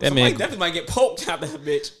out. Somebody definitely might get poked out that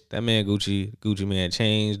bitch. That man Gucci Man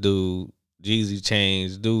changed, dude. Jeezy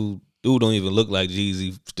changed, dude. Dude don't even look like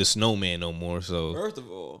Jeezy, the Snowman no more. So first of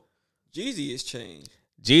all, Jeezy is changed.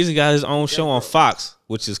 Jeezy got his own show on Fox,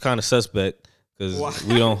 which is kind of suspect because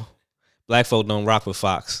black folk don't rock with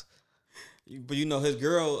Fox. But you know his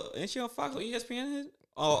girl, ain't she on Fox or ESPN?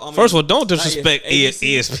 First of all, don't disrespect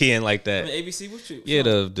ESPN like that. ABC, what you? Yeah,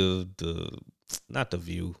 the not the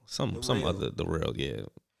View, some other the Real. Yeah,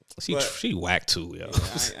 she whack too, yo.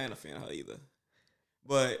 Yeah, I ain't a fan of her either.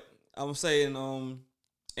 But I'm saying, and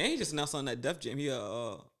he just announced on that Def Jam. He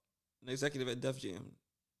an executive at Def Jam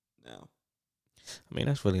now. I mean,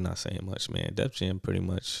 that's really not saying much, man. Def Jam pretty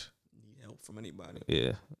much need help from anybody.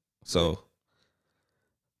 Yeah. So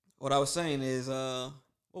what I was saying is, what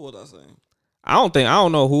was I saying? I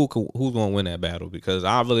don't know who's gonna win that battle because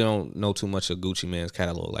I really don't know too much of Gucci Mane's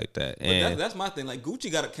catalog like that. And that's my thing. Like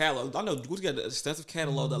Gucci got a catalog. I know Gucci got an extensive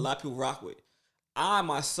catalog that a lot of people rock with. I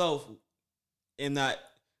myself am not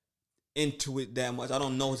into it that much. I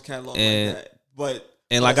don't know his catalog like that. But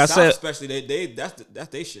like I said, especially that's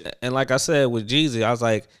their shit. And like I said with Jeezy, I was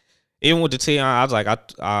like, even with the T.I., I was like,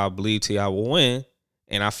 I believe T.I. will win.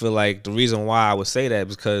 And I feel like the reason why I would say that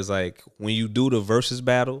is because like when you do the versus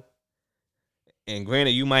battle. And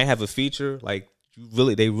granted, you might have a feature, like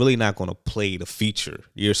they really not gonna play the feature.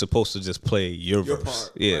 You're supposed to just play your verse.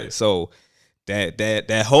 Part, yeah. Right. So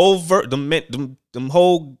that whole them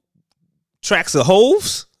whole tracks of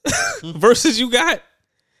hoes verses you got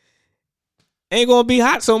ain't gonna be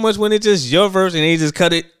hot so much when it's just your verse and they just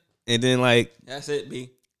cut it and then like that's it. B.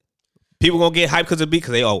 People gonna get hyped because of beat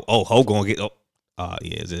because they Ho gonna get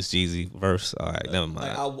yeah, is this Jeezy verse? All right, never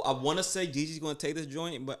mind. Like, I want to say Jeezy's going to take this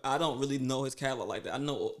joint, but I don't really know his catalog like that. I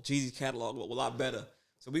know Jeezy's catalog a lot better,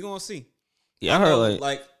 so we're going to see. Yeah, I heard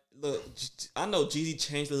look, I know Jeezy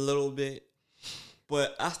changed a little bit,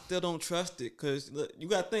 but I still don't trust it because you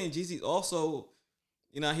got to think Jeezy's also,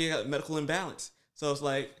 he got medical imbalance, so it's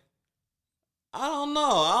like I don't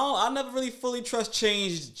know. I never really fully trust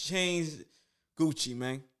change Gucci,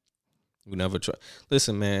 man. You never try.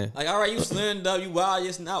 Listen, man. Like, all right, you slimmed up, you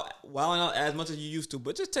wilding out as much as you used to,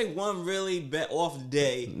 but just take one really off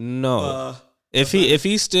day. No, if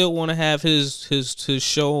he still want to have his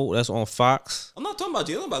show that's on Fox, I'm not talking about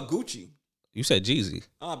Jeezy. I'm talking about Gucci. You said Jeezy.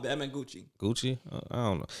 Oh, I meant Gucci. Gucci? I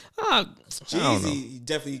don't know. Jeezy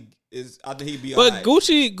definitely is. I think he'd be. But right.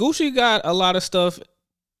 Gucci got a lot of stuff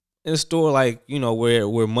in store, like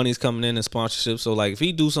where money's coming in and sponsorship. So like, if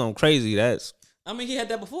he do something crazy, that's. I mean, he had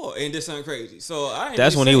that before and did something crazy. So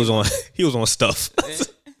that's when he was on stuff.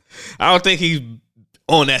 I don't think he's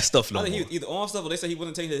on that stuff no more. I think he was either on stuff or they said he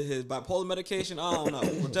wouldn't take his bipolar medication. I don't know.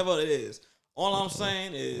 Whatever it is. All I'm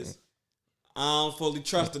saying is I don't fully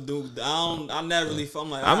trust the dude. I never really felt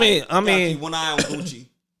like I mean one eye on Gucci.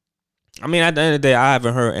 I mean, at the end of the day, I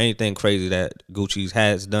haven't heard anything crazy that Gucci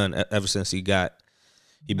has done ever since he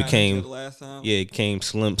became last time. Yeah, he became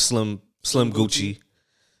slim Gucci.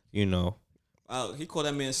 He called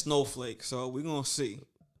that man Snowflake, so we're gonna see.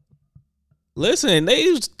 Listen, they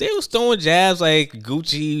was throwing jabs like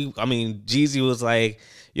Gucci. I mean, Jeezy was like,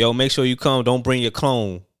 "Yo, make sure you come. Don't bring your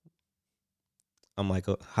clone." I'm like,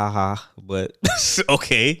 haha, but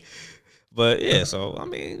okay, but yeah. So I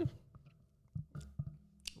mean,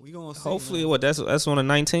 we gonna see. Hopefully, man. That's on the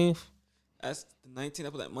 19th. That's the 19th.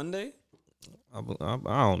 Up that Monday. I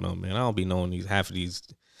don't know, man. I don't be knowing half of these.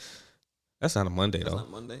 That's not a Monday, though. That's not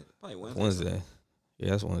Monday. Probably Wednesday. Wednesday. Yeah,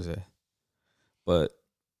 that's Wednesday. But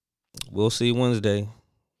we'll see Wednesday.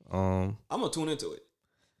 I'm going to tune into it.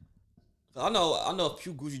 I know a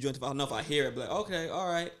few Gucci joints. I know if I hear it, be like, okay, all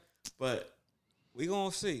right, but we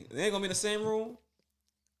gonna see. They ain't gonna be in the same room.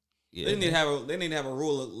 Yeah, they need to have a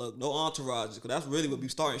rule of look, no entourages, because that's really what be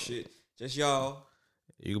starting shit. Just y'all.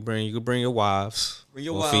 You can bring your wives. Bring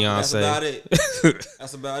your wives. Fiance. That's about it.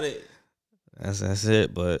 That's about it. That's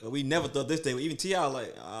it. But we never thought this day. Even T.I.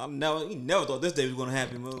 like he never thought this day was gonna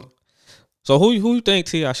happen, man. So who you think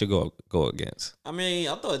T.I. should go against? I mean,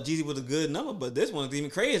 I thought Jeezy was a good number, but this one's even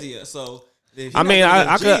crazier. So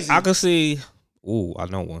I could see. Ooh, I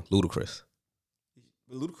know one. Ludacris.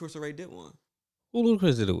 But Ludacris already did one. Who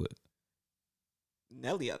Ludacris did it with?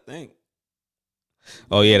 Nelly, I think.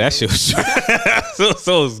 Oh yeah, that shit was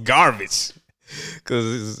so it's garbage.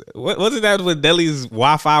 Cause what wasn't that when Nelly's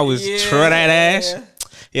Wi-Fi was that ass?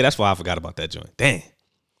 Yeah, that's why I forgot about that joint. Damn.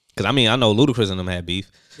 Cause I mean I know Ludacris and them had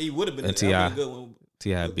beef. He would have been a good one.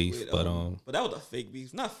 T.I. beef, but that was a fake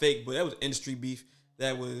beef. Not fake, but that was industry beef.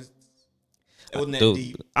 That wasn't that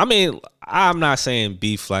deep. I mean, I'm not saying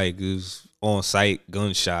beef like it was on site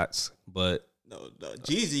gunshots, but no,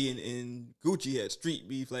 Jeezy and Gucci had street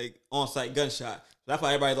beef, like on site gunshot. That's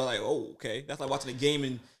why everybody thought like, oh, okay. That's like watching the game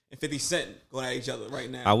and 50 Cent going at each other right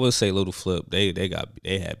now. I will say Little Flip, they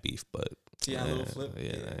had beef, but Little Flip,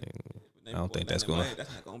 I don't think that's gonna.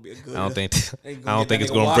 That's not gonna be a good. I don't think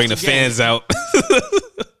it's gonna bring the fans out.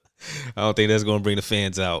 I don't think that's gonna bring the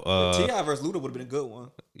fans out. T.I. versus Luda would have been a good one.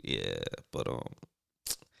 Yeah, but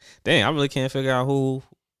dang, I really can't figure out who.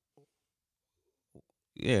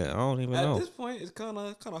 Yeah, I don't even know. At this point, it's kind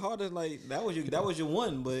of hard to like. That was your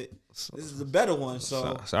one, but this is a better one.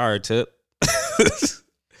 So sorry, Tip.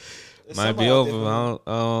 Might be over.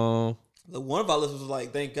 The one of our listeners was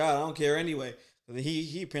like, "Thank God, I don't care anyway."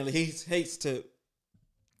 He apparently hates Tip.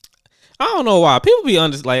 I don't know why people be I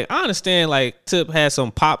understand like Tip had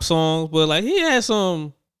some pop songs, but like he had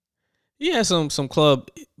some club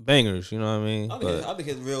bangers. You know what I mean? I think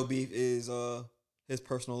his real beef is his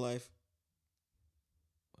personal life.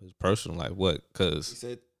 His personal life, what? Because he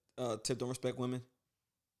said Tip don't respect women.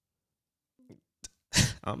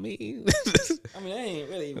 I mean, that ain't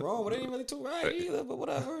really wrong, but it ain't really too right either. But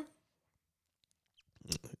whatever.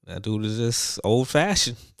 That dude is just old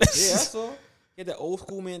fashioned. Yeah, that's all. He had that old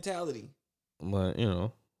school mentality. But I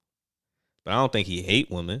don't think he hate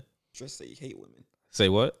women. Just say he hate women. Say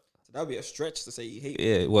what? So that would be a stretch to say he hate.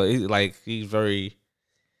 Yeah, well, he's very.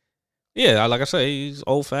 Yeah, like I say, he's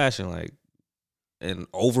old fashioned, like,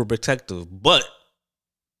 and overprotective. But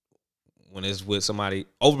when it's with somebody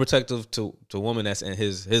overprotective to a woman that's in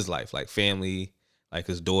his life, like family, like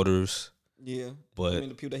his daughters. Yeah, but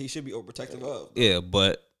the people that he should be overprotective of. Yeah,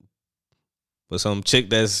 but some chick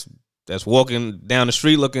that's walking down the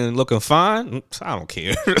street looking fine, I don't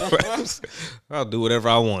care. I'll do whatever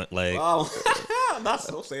I want. Like,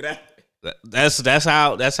 don't say that. That's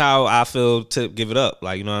how I feel to give it up.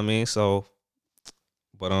 Like, you know what I mean. So,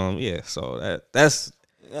 but yeah. So that's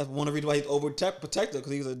one of the reasons why he's overprotective,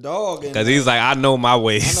 because he's a dog. Because he's like, I know my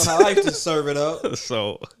ways. I know how I used to serve it up.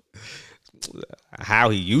 So. How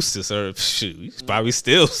he used to serve, shoot, he's probably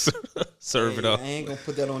still serve it up. I ain't gonna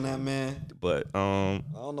put that on that man. But I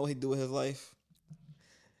don't know what he do with his life.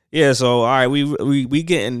 Yeah, so all right, we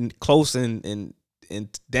getting close and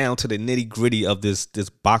down to the nitty gritty of this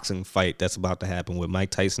boxing fight that's about to happen with Mike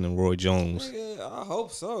Tyson and Roy Jones. I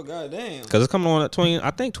hope so. Goddamn. Because it's coming on at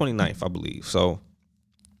 29th, I believe. So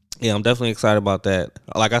yeah, I'm definitely excited about that.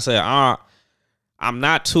 Like I said, I'm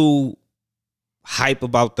not too hype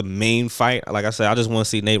about the main fight. Like I said, I just want to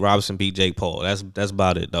see Nate Robinson beat Jake Paul. That's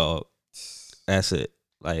about it, dog. That's it.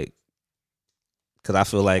 Like, because I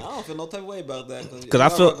feel like I don't feel no type of way about that. Because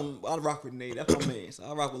I rock with Nate. That's my man. So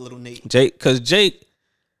I rock with little Nate. Jake,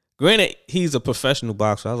 granted, he's a professional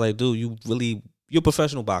boxer. I was like, dude, you're a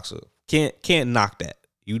professional boxer. Can't knock that.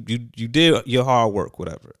 You did your hard work,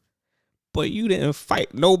 whatever. But you didn't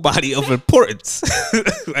fight nobody of importance.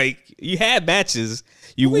 Like, you had matches.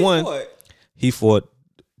 You won. He fought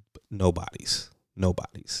nobodies.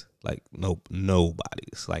 Like,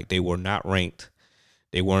 nobodies. Like, they were not ranked.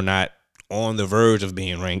 They were not on the verge of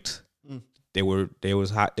being ranked. They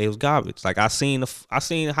was garbage. Like, I seen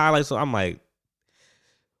highlights. So I'm like,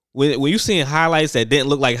 when you seeing highlights that didn't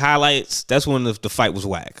look like highlights, that's when the fight was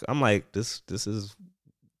whack. I'm like, this is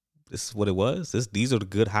what it was. These are the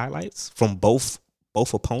good highlights from both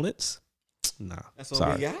opponents. Nah, that's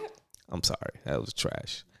what we got. I'm sorry, that was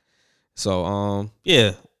trash. So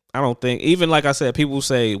yeah, I don't think, even like I said, people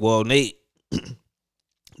say, well, Nate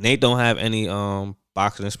don't have any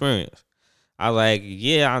boxing experience. I like,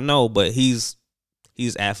 yeah, I know, but he's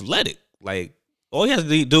athletic. Like, all he has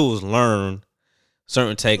to do is learn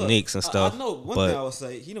certain techniques and stuff. I know one thing I would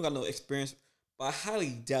say, he don't got no experience But I highly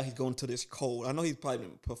doubt he's going to this cold. I know he's probably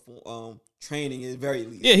been training at the very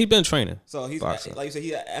least. Yeah, he's been training. So he's boxing. Like you said,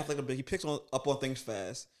 he's athletic, but he picks up on things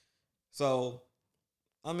fast. So,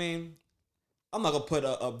 I mean, I'm not gonna put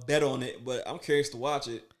a bet on it, but I'm curious to watch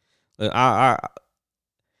it.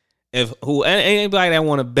 If anybody that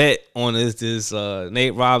want to bet on this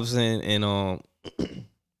Nate Robinson and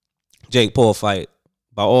Jake Paul fight,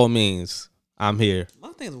 by all means, I'm here. My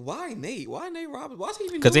thing is, why Nate? Why Nate Robinson? Why's he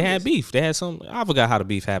even? Because they had beef. They had some. I forgot how the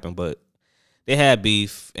beef happened, but they had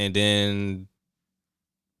beef, and then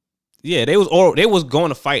they was going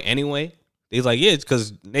to fight anyway. They was like, yeah,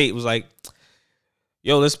 because Nate was like,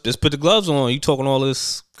 yo, let's put the gloves on. You talking all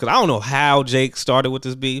this? Because I don't know how Jake started with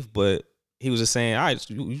this beef, but he was just saying, all right,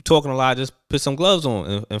 you talking a lot, just put some gloves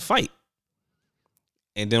on and fight.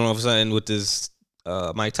 And then all of a sudden with this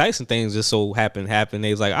Mike Tyson things just so happened.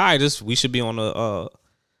 They was like, all right, we should be on the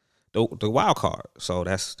wild card. So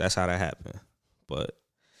that's how that happened. But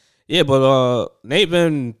yeah, Nate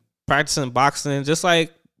been practicing boxing just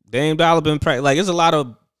like Dame Dollar been practicing. Like, there's a lot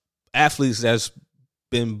of athletes that's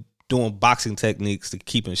been doing boxing techniques to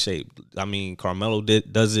keep in shape. I mean, Carmelo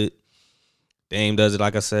does it. Dame does it,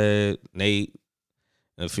 like I said. Nate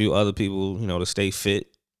and a few other people, to stay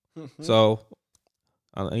fit. Mm-hmm. So,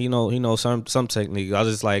 he knows some technique. I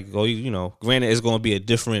was just like, granted, it's going to be a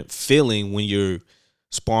different feeling when you're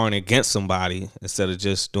sparring against somebody instead of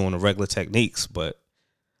just doing the regular techniques. But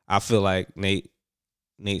I feel like Nate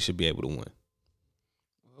should be able to win.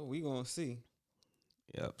 Well, we gonna see.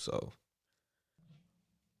 Yep. So,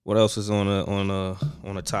 what else is on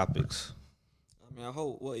the topics? I mean, I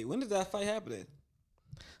hope. Wait, when did that fight happen?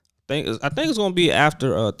 I think it's gonna be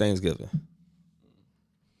after Thanksgiving.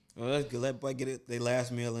 Well, that's good. Let boy get it. They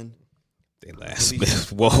last meal in. They last meal.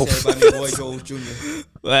 Whoa. Boy Jones Jr.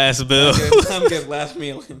 Last meal. I'm getting last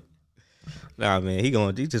meal in. Nah, man, he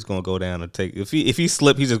just gonna go down and take. If he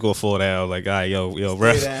slip, he's just gonna fall down. Like, all right, yo,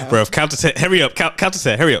 ref, count to 10. Hurry up, count to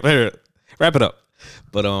 10. Hurry up, wrap it up.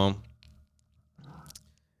 But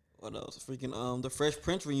what else? Freaking the Fresh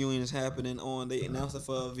Prince reunion is happening on. They announced it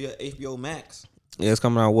via HBO Max. Yeah, it's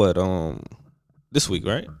coming out this week,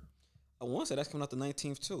 right? I want to say that's coming out the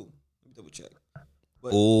 19th too. Let me double check.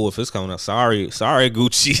 Oh, if it's coming out, sorry,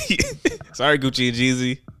 Gucci, sorry, Gucci and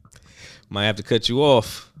Jeezy, might have to cut you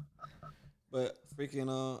off. But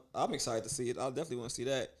freaking, I'm excited to see it. I definitely want to see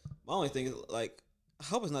that. My only thing is, like, I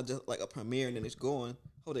hope it's not just like a premiere and then it's going.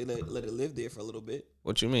 I hope they let it live there for a little bit.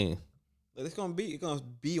 What you mean? Like, it's gonna be on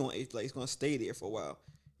HBO. Like, it's gonna stay there for a while.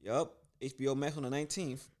 Yup, HBO Max on the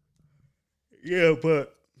 19th. Yeah,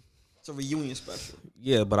 but it's a reunion special.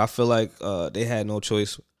 Yeah, but I feel like they had no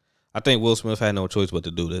choice. I think Will Smith had no choice but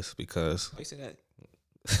to do this because I say that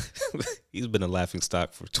he's been a laughing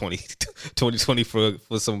stock for 2020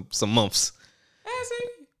 for some months. Has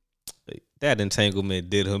he? That entanglement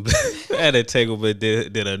did him. That entanglement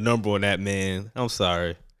did a number on that man. I'm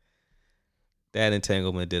sorry. That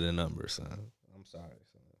entanglement did a number, son. I'm sorry,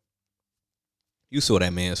 son. You saw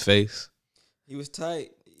that man's face. He was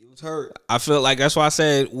tight. He was hurt. I feel like that's why I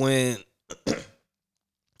said when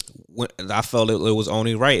I felt it was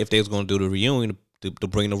only right if they was going to do the reunion to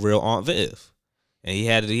bring the real Aunt Viv, and he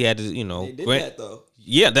had to They did that though.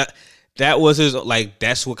 Yeah, that was his, like,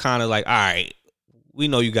 that's what kind of like, all right, we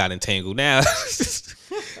know you got entangled now.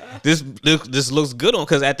 This looks good on,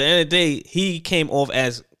 because at the end of the day he came off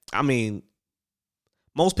as, I mean,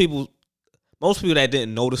 most people that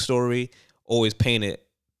didn't know the story always painted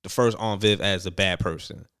the first Aunt Viv as a bad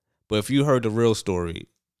person, but if you heard the real story,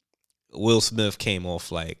 Will Smith came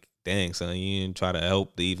off like, dang, son, you didn't try to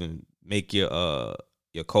help to even make your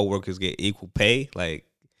coworkers get equal pay, like,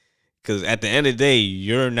 because at the end of the day,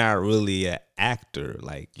 you're not really an actor,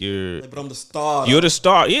 like but I'm the star. You're the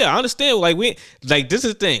star. Yeah, I understand. Like, this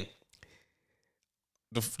is the thing.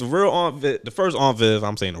 The real Aunt Viv, the first Aunt Viv,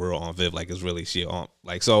 I'm saying the real Aunt Viv, like, it's really she Aunt,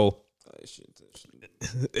 like, so.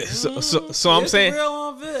 So I'm saying, real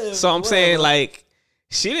Aunt Viv. So I'm saying, like,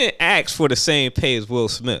 she didn't ask for the same pay as Will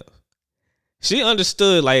Smith. She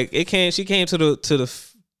understood, like, she came to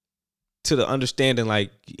the understanding,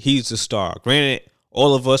 like, he's the star. Granted,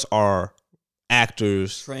 all of us are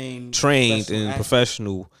actors, trained and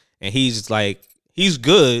professional, and he's like, he's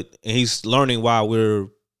good, and he's learning while we're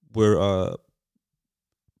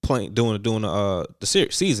playing, doing the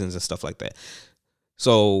seasons and stuff like that.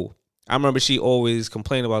 So I remember she always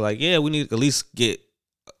complained about, like, yeah, we need to at least get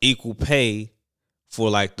equal pay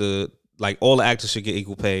for, like, all the actors should get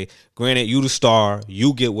equal pay. Granted, you the star,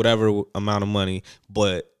 you get whatever amount of money,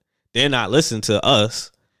 but they're not listening to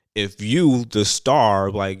us. If you the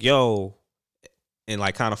star, like, yo, and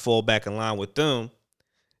like kind of fall back in line with them,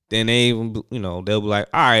 then they even, they'll be like,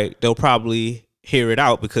 all right, they'll probably hear it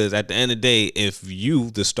out, because at the end of the day, if you,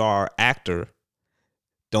 the star actor,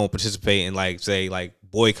 don't participate in like say like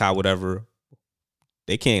boycott whatever,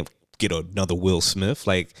 they can't get another Will Smith.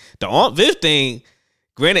 Like the Aunt Viv thing,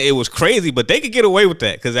 granted it was crazy, but they could get away with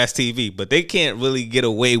that because that's TV. But they can't really get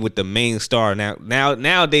away with the main star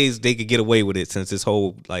nowadays. They could get away with it since this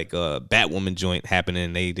whole like Batwoman joint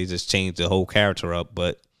happening. They just changed the whole character up.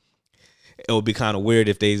 But it would be kind of weird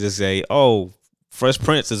if they just say, "Oh, Fresh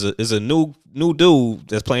Prince is a new dude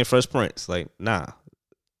that's playing Fresh Prince." Like, nah,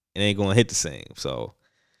 it ain't gonna hit the same. So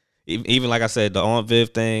even like I said, the Aunt Viv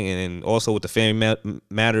thing, and also with the Family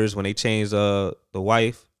Matters when they changed the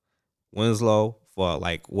wife Winslow for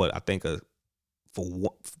like what I think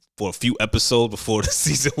for a few episodes before the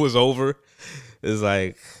season was over. It's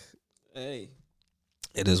like, hey,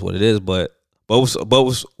 it is what it is. But what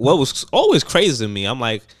was always crazy to me, I'm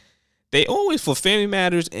like, they always, for Family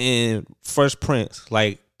Matters and Fresh Prince,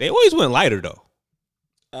 like they always went lighter though.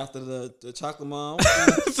 After the chocolate mom,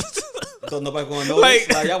 thought nobody gonna notice.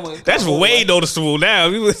 Like that's way noticeable now.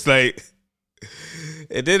 He was like,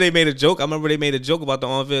 and then they made a joke. I remember they made a joke about the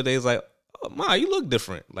Aunt Viv. They was like, "Oh, Ma, you look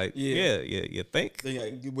different." Like, yeah, you think?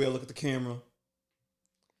 Then you will look at the camera.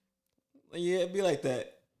 Yeah, it'd be like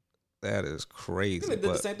that. That is crazy. They did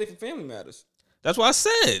the same thing for Family Matters. That's what I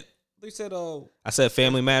said. They said, I said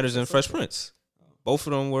Family Matters and Fresh Prince. Both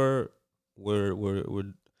of them were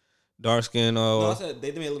dark skin. No, I said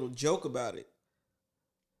they made a little joke about it.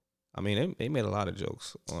 I mean, they made a lot of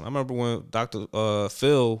jokes. I remember when Dr.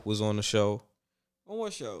 Phil was on the show. On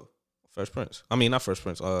what show? Fresh Prince. I mean, not Fresh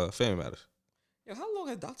Prince. Family Matters. Yo, how long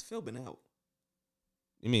has Dr. Phil been out?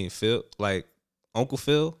 You mean Phil? Like Uncle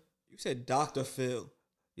Phil? You said Dr. Phil.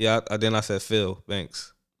 Yeah, then I said Phil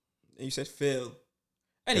Banks. And you said Phil.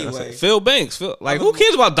 Anyway. Yeah, Phil Banks. Phil, like, who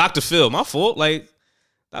cares about Dr. Phil? My fault. Like,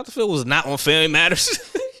 Dr. Phil was not on Family Matters.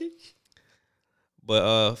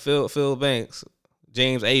 But Phil Banks,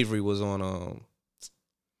 James Avery was on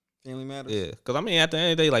Family Matters. Yeah, because I mean, at the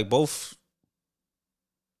end of the day, like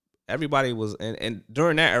everybody was, and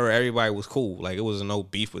during that era, everybody was cool. Like, it was no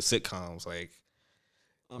beef with sitcoms. Like,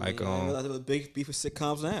 I realize there was big beef with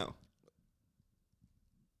sitcoms now.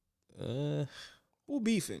 Who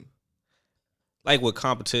beefing? Like with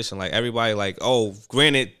competition, like everybody, like, oh,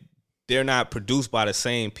 granted, they're not produced by the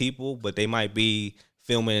same people, but they might be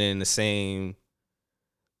filming in the same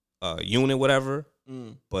unit, whatever.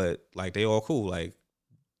 But like, they all cool. Like,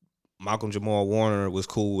 Malcolm Jamal Warner was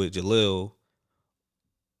cool with Jalil,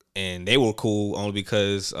 and they were cool only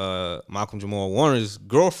because Malcolm Jamal Warner's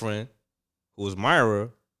girlfriend, who was Myra,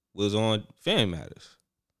 was on Family Matters.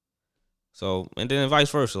 So, and then vice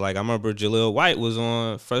versa. Like, I remember Jalil White was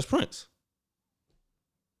on Fresh Prince.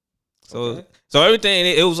 So everything,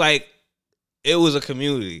 it was like, it was a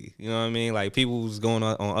community. You know what I mean? Like, people was going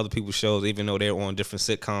on other people's shows, even though they were on different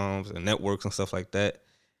sitcoms and networks and stuff like that.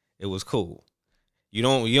 It was cool. You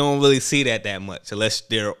don't really see that much unless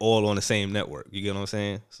they're all on the same network. You get what I'm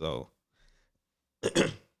saying? So,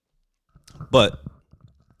 but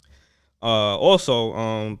also,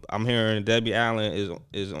 I'm hearing Debbie Allen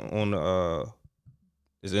is on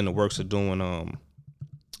is in the works of doing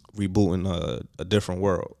rebooting A Different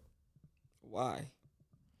World. Why? I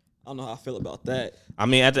don't know how I feel about that. I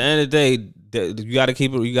mean, at the end of the day, you got to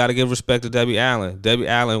keep it. You got to give respect to Debbie Allen. Debbie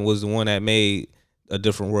Allen was the one that made A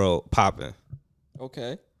Different World popping.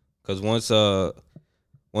 Okay. Because once that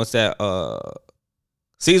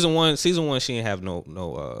season one, she didn't have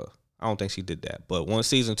no. I don't think she did that. But once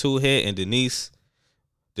season 2 hit and Denise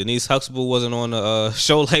Huxtable wasn't on the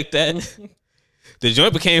show like that, the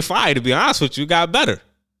joint became fire. To be honest with you, got better.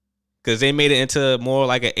 Because they made it into more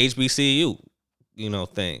like an HBCU,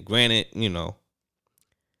 thing. Granted,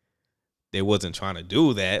 they wasn't trying to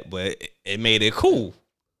do that, but it made it cool.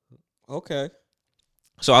 Okay.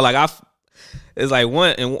 So it's like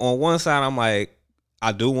on one side, I'm like,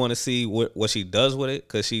 I do want to see what she does with it,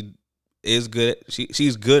 because she is good.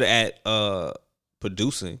 She's good at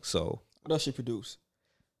producing. So what does she produce?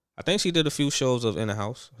 I think she did a few shows of In the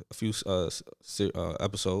House, a few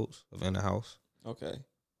episodes of In the House. Okay.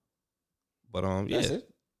 But yeah, that's it?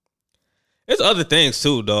 There's other things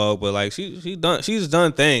too, dog. But like she's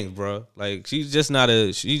done things, bro. Like she's just not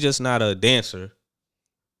a dancer.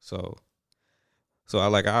 So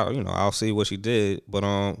I'll see what she did, but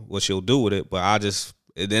what she'll do with it. But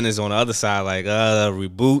then it's on the other side, like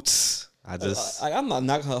reboots. I'm not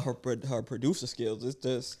knocking her producer skills.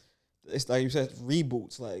 It's like you said,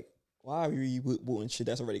 reboots. Like, why are you rebooting shit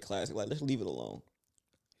that's already classic? Like, let's leave it alone.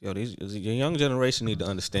 Yo, the young generation need to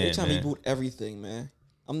understand. They trying to reboot everything, man.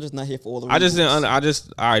 I'm just not here for all the reboots.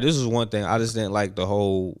 All right, this is one thing. I just didn't like the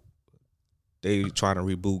whole they trying to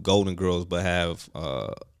reboot Golden Girls, but have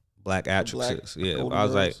black actresses. I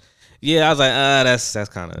was like, that's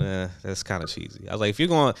kind of cheesy. I was like, if you're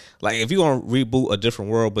gonna reboot a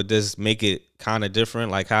different world, but just make it kind of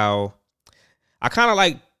different, like how I kind of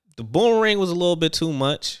like the Boomerang was a little bit too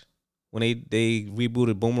much when they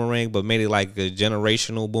rebooted Boomerang, but made it like a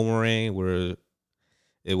generational Boomerang where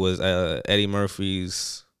it was Eddie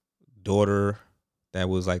Murphy's daughter that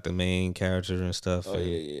was like the main character and stuff. Oh, and,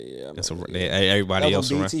 yeah. And so everybody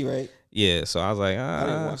else around. BT, right? Yeah, so I was like, I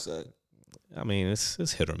didn't watch that. I mean,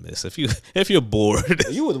 it's hit or miss. If you're bored,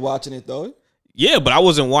 you was watching it though. Yeah, but I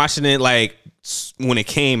wasn't watching it like when it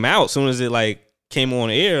came out. As soon as it like came on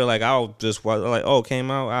air, like I'll just watch. Like, oh, it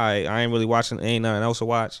came out. I ain't really watching. Ain't nothing else to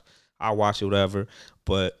watch. I'll watch it, whatever.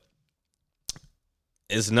 But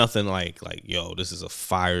it's nothing like yo, this is a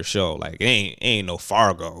fire show. Like it ain't no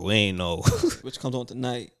Fargo. It ain't no which comes on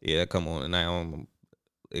tonight. Yeah, come on tonight.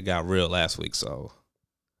 It got real last week, so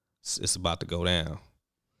it's about to go down.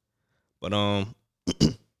 But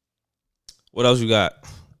what else you got?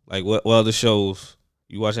 Like what other shows?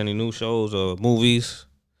 You watch any new shows or movies?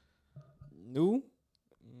 New?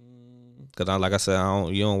 Cause like I said,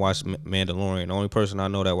 you don't watch Mandalorian. The only person I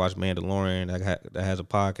know that watch Mandalorian that has a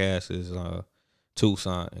podcast is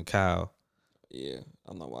Tucson and Kyle. Yeah,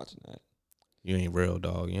 I'm not watching that. You ain't real,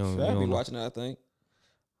 dog. You don't be know. Watching that, I think.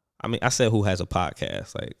 I mean, I said who has a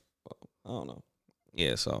podcast. Like, I don't know.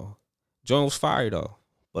 Yeah, so joint was fire though.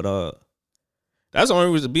 But that's the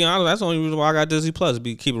only reason. To be honest, that's the only reason why I got Disney Plus.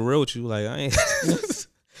 Be keep it real with you. Like I ain't.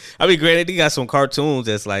 I mean, granted, he got some cartoons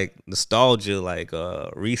that's like nostalgia, like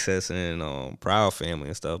Recess and Proud Family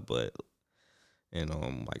and stuff, but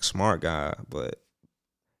like Smart Guy, but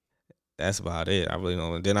that's about it. I really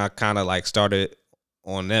don't. And then I kind of like started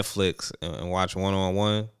on Netflix and watched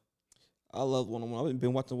 1-on-1. I love 1-on-1. I've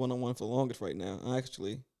been watching 1-on-1 for the longest right now,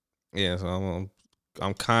 actually. Yeah, so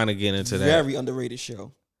I'm kind of getting into that. Very underrated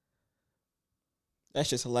show. That's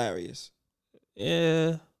just hilarious.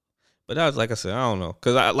 Yeah. But that was, like I said, I don't know.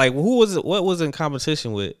 Because I like, who was it? What was in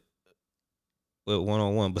competition with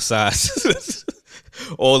 1-on-1 besides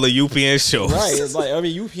all the UPN shows? Right. It's like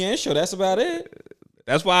every UPN show, that's about it.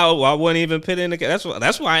 That's why I wouldn't even put in the.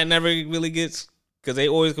 That's why it never really gets, because they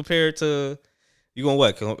always compare it to. You gonna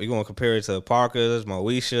what? You gonna compare it to Parker's,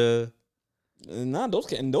 Moesha? Nah, those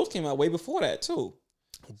came out way before that too.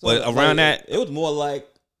 So but around that, it was more like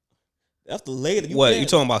after later. What you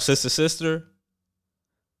talking about? Sister,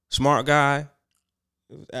 Smart Guy.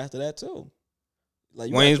 It was after that too.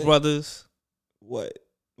 Like Wayne's Brothers. What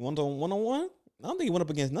 1-on-1? I don't think he went up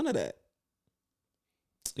against none of that.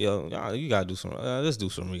 Yo, you gotta do some. Let's do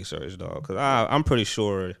some research, dog. Cause I'm pretty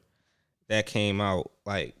sure that came out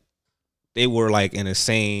like they were like in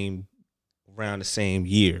around the same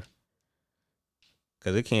year.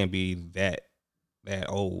 Cause it can't be that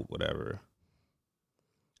old, whatever.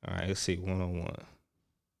 All right, let's see. 1-on-1.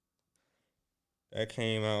 That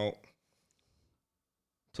came out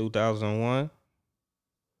 2001.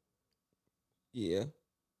 Yeah, I think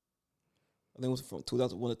it was from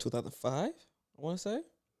 2001 to 2005. I want to say.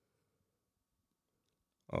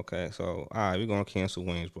 Okay, so all right, we're gonna cancel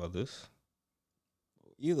Wayne's Brothers.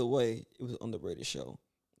 Either way, it was an underrated show.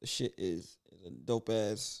 The shit is a dope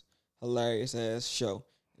ass, hilarious ass show.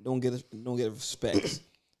 Don't get respect.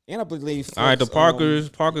 And I believe. All right, the Parkers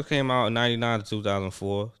came out in 99 to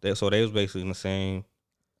 2004. So they was basically in the same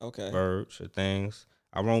verge of things.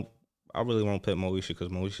 I really won't put Moesha because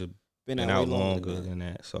Moesha been out longer than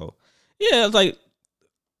that. So yeah, it's like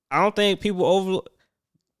I don't think people over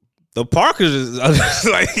the Parkers is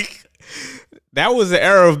like that was the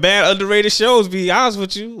era of bad underrated shows. Be honest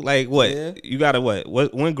with you, like what you gotta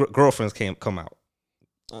what when Girlfriends come out?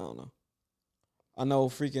 I don't know. I know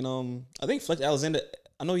freaking I think Fletcher Alexander.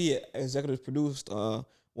 I know he executive produced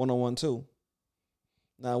 1-on-1 too.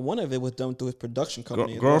 Now one of it was done through his production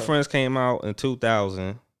company. Girlfriends came out in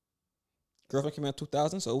 2000. Girlfriend came out in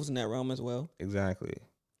 2000, so it was in that realm as well. Exactly.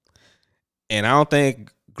 And I don't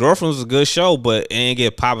think Girlfriends was a good show, but it didn't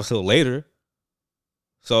get popular until later.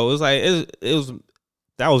 So it was like it was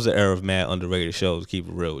that was the era of mad underrated shows. To keep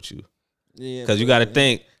it real with you, yeah. Because you got to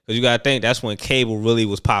think that's when cable really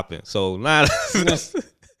was popping. So not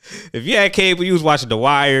if you had cable, you was watching The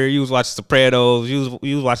Wire, you was watching Sopranos, you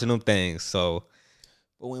was watching them things. So,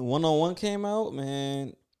 but when 1-on-1 came out,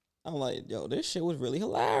 man, I'm like, yo, this shit was really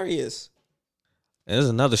hilarious. And there's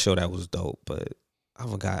another show that was dope, but I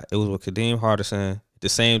forgot. It was with Kadeem Hardison, the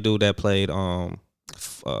same dude that played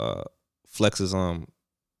Flex's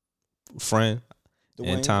friend, Dwayne,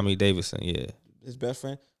 and Tommy Davidson. Yeah, his best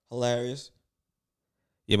friend, hilarious.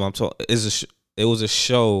 Yeah, but I'm talking. It was a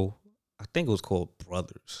show. I think it was called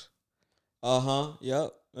Brothers.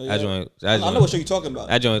 Yep. That joint. I know what show you talking about.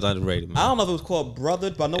 That joint's underrated, man. I don't know if it was called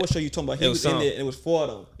Brothers, but I know what show you talking about. He was in it, and it was 4 of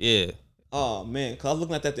them. Yeah. Oh man, cause I was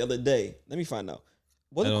looking at that the other day. Let me find out.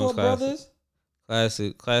 Was it called Brothers?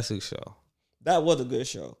 Classic show. That was a good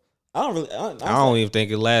show. I don't even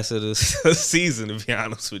think it lasted a season, to be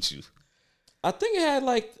honest with you. I think it had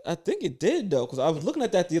I think it did though, cause I was looking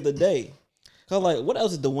at that the other day. Cause like, what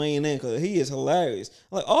else is Dwayne in? Cause he is hilarious.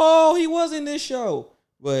 I'm like, oh, he was in this show,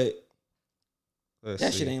 but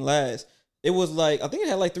shit ain't last. It was I think it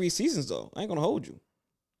had 3 seasons though. I ain't gonna hold you.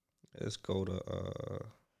 Let's go to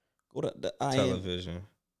the television.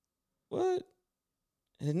 What?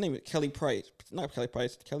 His name is Kelly Price. Not Kelly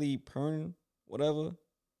Price. Kelly Pern. Whatever.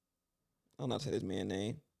 I don't know how to say this man's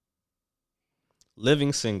name.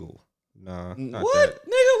 Living Single. Nah. Not what? That.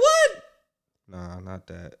 Nigga, what? Nah, not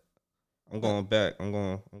that. I'm going back. I'm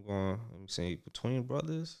going. Let me see. Between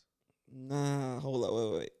Brothers. Nah, hold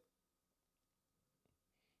up. Wait.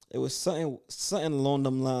 It was something along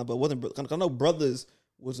them lines, but it wasn't. I know Brothers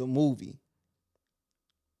was a movie,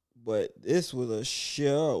 but this was a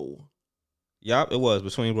show. Yup, it was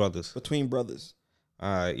Between Brothers. Between Brothers.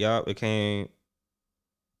 All right. Yup, it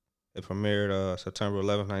premiered September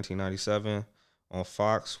 11th, 1997 on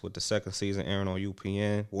Fox, with the second season airing on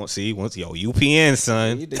UPN. Once UPN,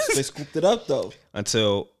 son. They scooped it up though.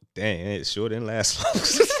 Until it sure didn't last long.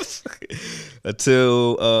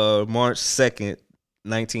 Until March 2nd,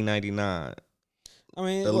 1999. I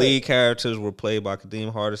mean, the lead characters were played by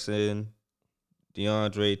Kadeem Hardison,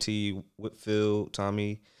 DeAndre T. Whitfield,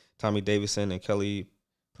 Tommy Davidson, and Kelly.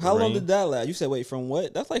 How long did that last? You said wait, from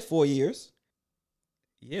what? That's 4 years.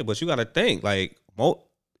 Yeah, but you got to think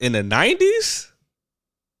in the 90s,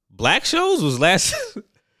 black shows was lasting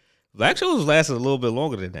a little bit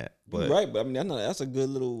longer than that. But right, but I mean that's a good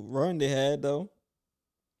little run they had though.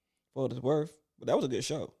 For what it's worth, but that was a good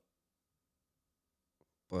show.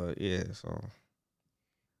 But yeah, so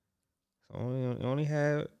we only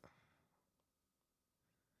had.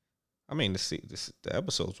 I mean, the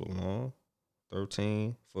episodes were long,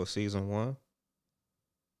 13 for season 1,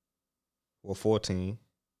 or 14.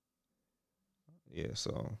 Yeah,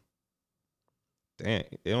 so damn,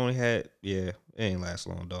 it only had it ain't last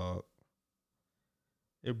long, dog.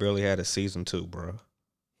 It barely had a season 2, bro.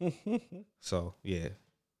 So yeah.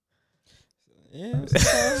 Yeah,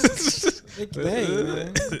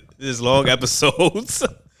 man. This long episodes.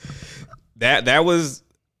 that was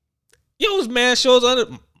it was mad shows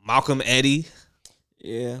under Malcolm Eddie.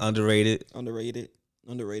 Yeah. Underrated.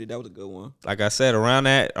 That was a good one. Like I said, around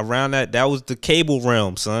that was the cable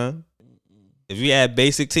realm, son. If you had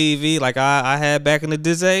basic TV like I had back in the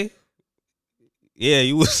day, yeah,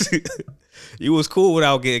 you was cool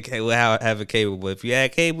without having cable. But if you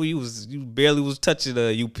had cable, you barely was touching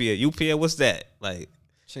the UPN. UPN, what's that? Like,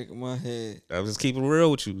 shaking my head. I was keeping it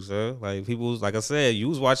real with you, sir. Like people was, like I said, you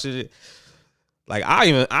was watching it. Like I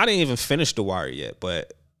didn't even finish The Wire yet,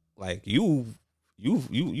 but like you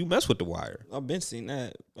mess with The Wire. I've been seeing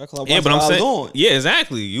that. Yeah, but I'm saying, yeah,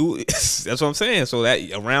 exactly. That's what I'm saying. So that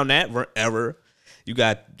around that era, you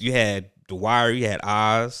had The Wire, you had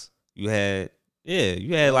Oz, you had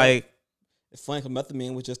like. It's funny because Method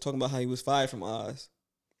Man was just talking about how he was fired from Oz.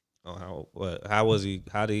 Oh, how was he?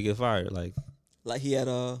 How did he get fired? Like he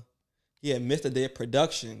had missed a day of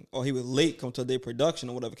production, or he was late come to a day of production,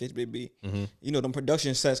 or whatever case may be. Mm-hmm. You know, them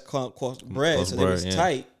production sets cost bread, so they was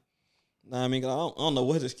tight. Nah, I mean, I don't know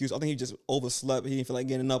what his excuse. I think he just overslept. He didn't feel like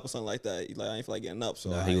getting up or something like that. He's like, I didn't feel like getting up,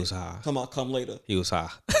 so he was high. Come later. He was high.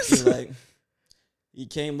 He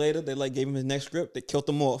came later. They gave him his next script. They killed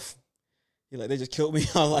him off. They just killed me.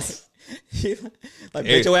 I'm like,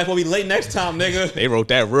 bitch, your ass will be late next time, nigga. They wrote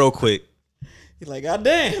that real quick. He's like, God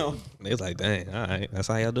damn. They was like, dang, all right, that's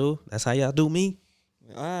how y'all do. That's how y'all do me.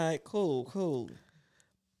 All right, cool.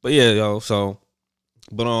 But yeah, yo. So,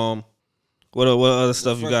 but what other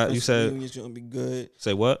stuff you got? You said reunion's gonna be good.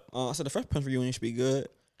 Say what? I said the Fresh Prince reunion should be good.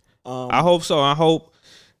 I hope so. I hope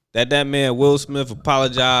that man Will Smith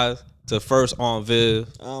apologized to First on Viv.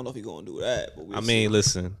 I don't know if he's gonna do that, but I mean,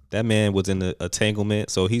 listen, that man was in the entanglement,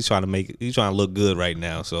 so he's trying to look good right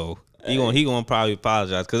now. So he gonna probably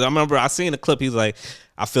apologize, because I remember I seen the clip. He's like,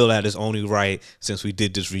 I feel that it's only right since we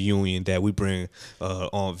did this reunion that we bring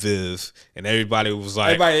on Viv, and everybody was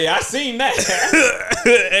like, I seen that.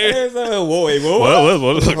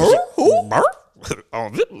 What?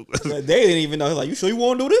 They didn't even know. He's like, you sure you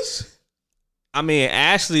want to do this? I mean,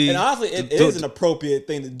 Ashley, and honestly, it is an appropriate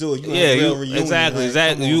thing to do. Exactly.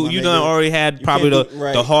 You done already had probably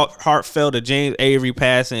the heartfelt of James Avery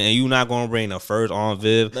passing, and you not gonna bring the First on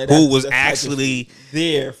Viv, who was actually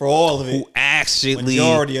there for all of it, who actually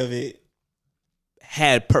majority of it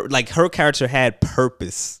had her character had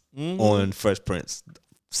purpose on Fresh Prince.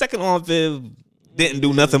 Second on Viv didn't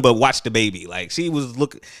do nothing but watch the baby. Like she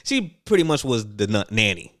pretty much was the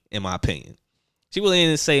nanny in my opinion. She really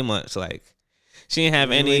didn't say much. Like she didn't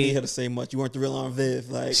have any. You really had to say much. You weren't the real Aunt Viv.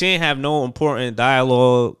 Like she didn't have no important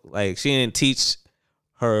dialogue. Like she didn't teach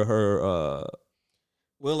her.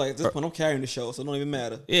 Well, like at this point, I'm carrying the show, so it don't even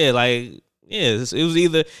matter. Yeah, like it was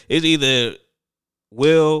either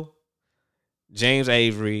Will, James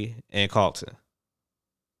Avery, and Carlton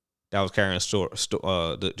that was carrying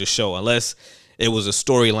the show, unless it was a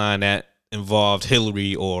storyline that involved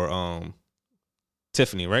Hillary or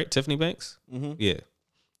Tiffany, right? Tiffany Banks? Mm-hmm. Yeah.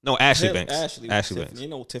 No, Ashley Banks. Ashley Banks. You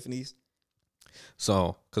know Tiffany's.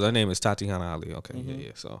 So, because her name is Tatiana Ali.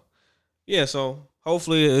 Okay, yeah. So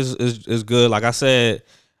hopefully it's good. Like I said,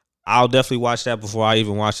 I'll definitely watch that before I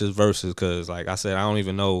even watch his verses, because like I said, I don't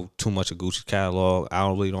even know too much of Gucci's catalog. I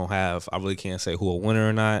really can't say who a winner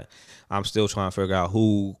or not. I'm still trying to figure out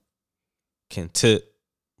who can tip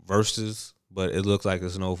verses, but it looks like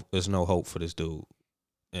there's no hope for this dude,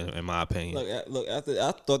 in my opinion. Look, I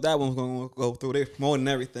thought that one was going to go through. They're promoting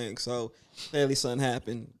everything, so clearly something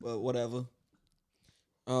happened, but whatever.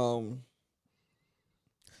 Well,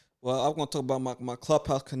 I'm going to talk about my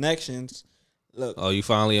Clubhouse connections. Look. Oh, you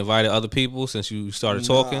finally invited other people since you started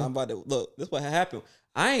talking? I'm about to, look, this is what happened.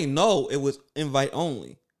 I ain't know it was invite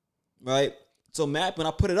only, right? So Matt, when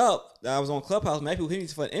I put it up, that I was on Clubhouse, Matt people hit me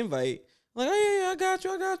for an invite. I'm like, oh yeah, I got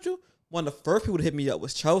you. One of the first people to hit me up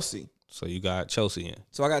was Chelsea. So you got Chelsea in.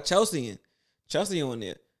 So I got Chelsea on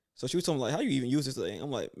there. So she was telling me, like, how you even use this thing?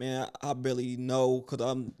 I'm like, man, I barely know, because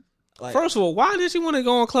I'm like. First of all, why did she want to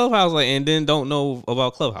go on Clubhouse and then don't know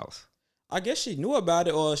about Clubhouse? I guess she knew about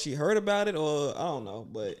it, or she heard about it, or I don't know.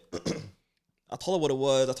 But I told her what it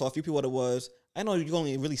was. I told a few people what it was. I know you can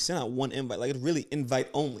only really send out one invite. Like, it's really invite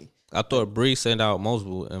only. I thought Bree sent out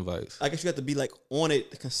multiple invites. I guess you have to be like on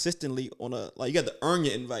it consistently you got to earn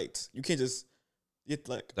your invites. You can't just get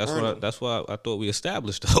like. That's what I thought we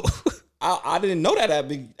established though. I didn't know that at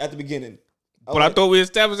the beginning. I thought we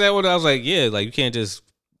established that when I was like, yeah, like you can't just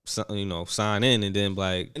sign in and then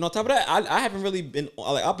like. And on top of that, I haven't really been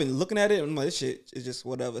like, I've been looking at it and I'm like, this shit is just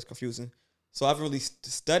whatever. It's confusing. So I haven't really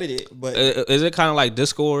studied it. But is it kind of like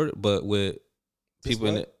Discord but with people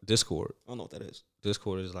in it? Discord? I don't know what that is.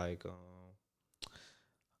 Discord is like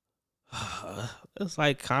it's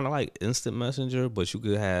like kind of like instant messenger, but you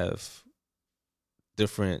could have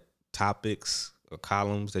different topics or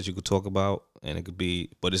columns that you could talk about, and it could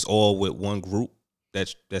be, but it's all with one group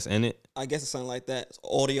that's in it. I guess it's something like that. It's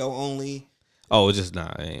audio only. Oh, it's just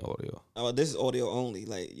it ain't audio. Oh, this is audio only.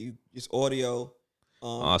 Like it's audio.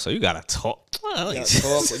 So you gotta talk. You gotta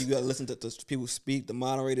talk, or you gotta listen to people speak, the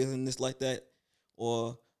moderators and this like that.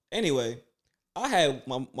 Or anyway, I had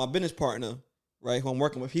my business partner, right, who I'm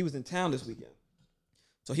working with. He was in town this weekend,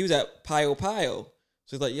 so he was at Pio Pio.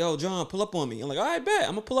 So he's like, "Yo, John, pull up on me." I'm like, "All right, bet.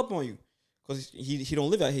 I'm gonna pull up on you," because he don't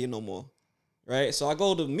live out here no more, right? So I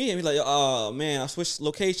go to meet him. He's like, "Oh man, I switched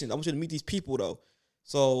locations. I want you to meet these people though."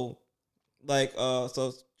 So like,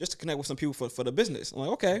 so just to connect with some people for the business. I'm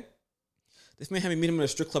like, okay. This man had me meet him at a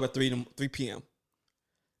strip club at 3 p.m.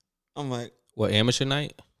 I'm like, what, amateur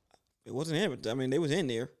night? It wasn't amateur. I mean, they was in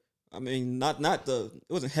there. I mean, it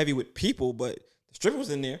wasn't heavy with people, but the stripper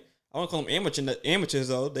was in there. I don't call them amateurs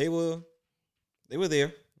though. They were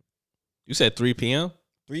there. You said 3 p.m.?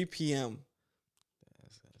 3 p.m.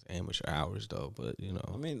 That's amateur hours though, but you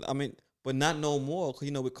know. I mean, but not no more,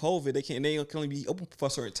 because with COVID they can only be open for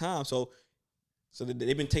a certain time. So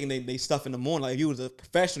they've been taking their stuff in the morning. Like, if you was a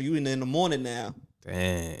professional, you in the morning now.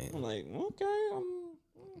 Dang. I'm like, okay,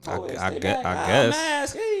 I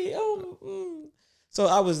guess. Hey, So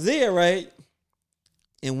I was there, right?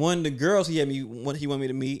 And one of the girls he wanted me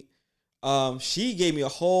to meet, she gave me a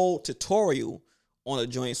whole tutorial on a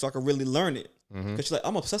joint so I could really learn it. Because she's like,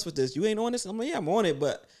 I'm obsessed with this. You ain't on this? I'm like, yeah, I'm on it,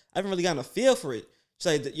 but I haven't really gotten a feel for it. She's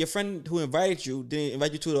like, your friend who invited you didn't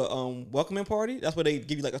invite you to the welcoming party? That's where they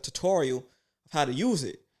give you like a tutorial of how to use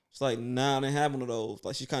it. She's like, nah, I didn't have one of those.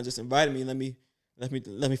 Like, she kind of just invited me and let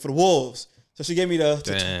me for the wolves. So she gave me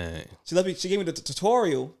she gave me the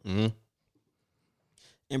tutorial and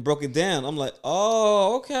broke it down. I'm like,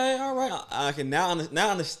 oh, okay, all right. I can now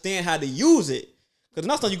understand how to use it. Because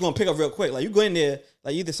not something you're going to pick up real quick. Like, you go in there,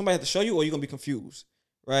 like, either somebody has to show you or you're going to be confused,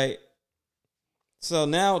 right? So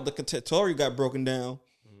now the tutorial got broken down.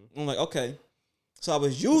 I'm like, okay. So I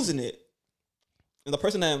was using it. And the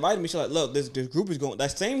person that invited me, she's like, look, this group is going,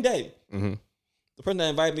 that same day, the person that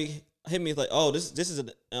invited me hit me, like, oh, this is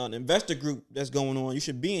an investor group that's going on. You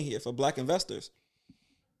should be in here for black investors.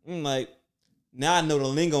 I'm like, Now I know the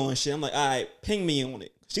lingo and shit. I'm like, all right, ping me on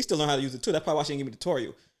it. She still learned how to use it too. That's probably why she didn't give me a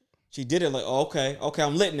tutorial. She did it like, oh, okay,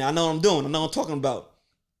 I'm lit now. I know what I'm doing. I know what I'm talking about.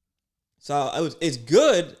 So it's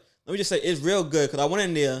good. Let me just say it's real good because I went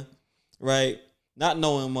in there, right, not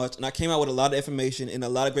knowing much, and I came out with a lot of information and a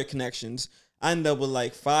lot of great connections. I ended up with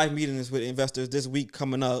like 5 meetings with investors this week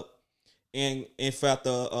coming up, and throughout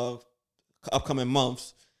the upcoming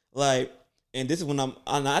months. Like, and this is when I'm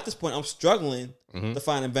at this point I'm struggling to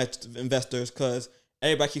find investors because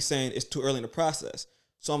everybody keeps saying it's too early in the process.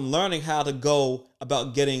 So I'm learning how to go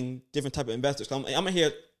about getting different type of investors. I'm in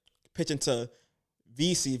here pitching to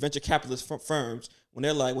VC, venture capitalist firms, when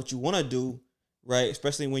they're like, what you want to do, right,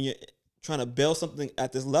 especially when you're trying to build something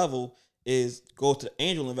at this level, is go to the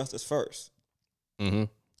angel investors first. And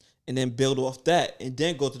then build off that, and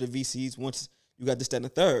then go to the VCs once you got this, that, and the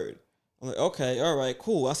third. I'm like, okay, all right,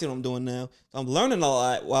 cool. I see what I'm doing now. So I'm learning a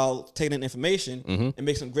lot while taking in information and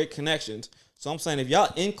make some great connections. So I'm saying if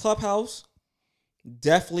y'all in Clubhouse,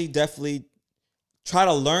 definitely try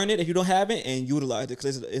to learn it if you don't have it and utilize it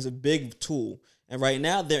because it's a big tool. And right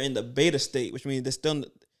now they're in the beta state, which means they're still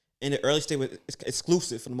in the early state with it's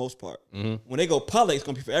exclusive for the most part. When they go public, it's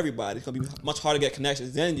gonna be for everybody. It's gonna be much harder to get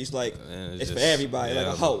connections. Then it's like it's for everybody, like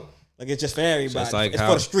a hoe. Like it's just for everybody. Just like it's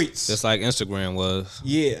for the streets. Just like Instagram was.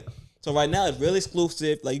 Yeah. So right now it's really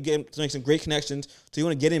exclusive. Like you get to make some great connections. So you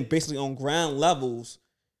want to get in basically on ground levels.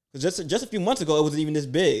 Because just a few months ago it wasn't even this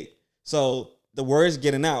big. So the word is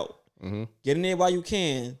getting out. Get in there while you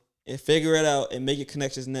can and figure it out and make your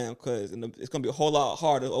connections now because it's gonna be a whole lot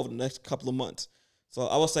harder over the next couple of months. So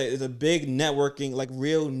I would say it's a big networking, like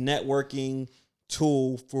real networking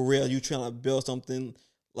tool for real. You trying to build something,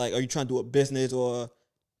 like, are you trying to do a business or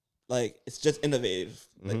like it's just innovative.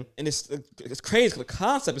 Like, and it's crazy because the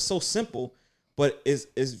concept is so simple, but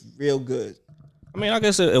it's real good. I mean, I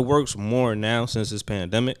guess it works more now since this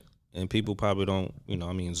pandemic, and people probably don't,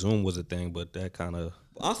 Zoom was a thing, but that kind of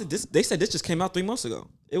honestly, they said this just came out 3 months ago.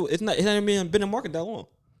 It hasn't been in the market that long.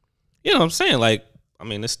 You know what I'm saying? Like, I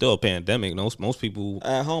mean, it's still a pandemic. Most people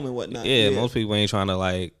at home and whatnot. Yeah, most people ain't trying to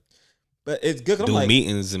like. But it's good. Do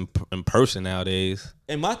meetings in person nowadays.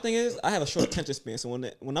 And my thing is, I have a short attention span. So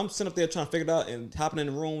when I'm sitting up there trying to figure it out and hopping in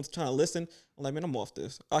the rooms trying to listen, I'm like, man, I'm off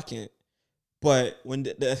this. I can't. But when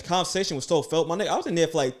the conversation was so felt, my nigga, I was in there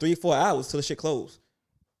for like 3-4 hours till the shit closed.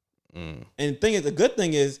 And the thing is, the good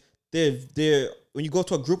thing is, they're when you go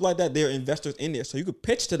to a group like that, there are investors in there, so you could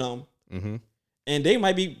pitch to them, and they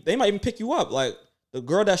might even pick you up. Like the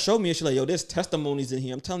girl that showed me, she's like, yo, there's testimonies in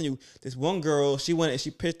here. I'm telling you, this one girl, she went and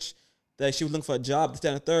she pitched that she was looking for a job, this, that,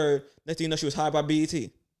 and the third. Next thing you know, she was hired by BET.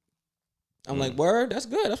 I'm like, word, that's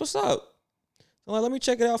good. That's what's up. I'm like, let me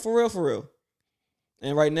check it out for real.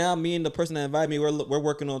 And right now, me and the person that invited me, we're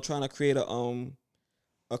working on trying to create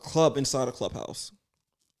a club inside a Clubhouse.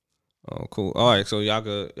 Oh, cool. All right, so y'all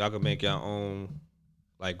could make your own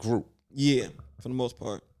like group. Yeah, for the most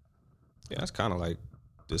part. Yeah, that's kind of like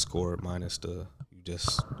Discord minus the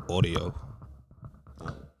just audio.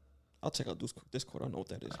 I'll check out Discord. I don't know what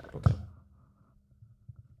that is. Okay.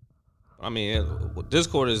 I mean,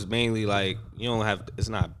 Discord is mainly like it don't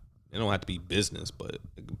have to be business, but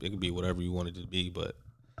it could be whatever you want it to be. But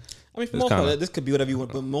I mean, for most part, this could be whatever you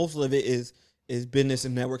want. But most of it is business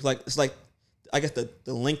and network. Like it's like I guess the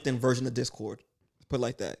LinkedIn version of Discord. Put it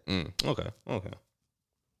like that. Okay.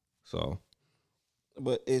 So,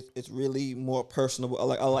 but it's really more personable.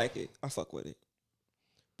 I like it. I fuck with it.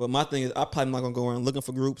 But my thing is, I'm probably not gonna go around looking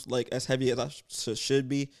for groups like as heavy as I should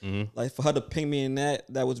be. Like for her to ping me in that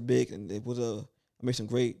was big, and it was I made some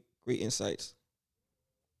great insights.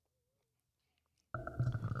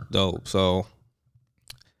 Dope. So,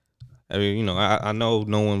 I mean, I know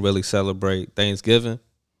no one really celebrate Thanksgiving,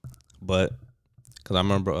 but because I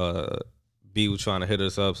remember B was trying to hit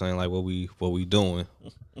us up saying like what we doing.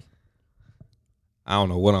 I don't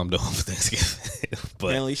know what I'm doing for Thanksgiving, but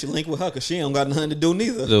apparently you should link with her because she don't got nothing to do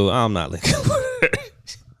neither. Dude, I'm not linking with her.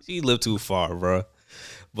 She lived too far, bro.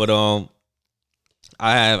 But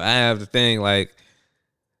I have the thing like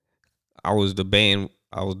I was debating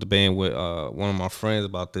with one of my friends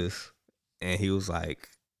about this, and he was like,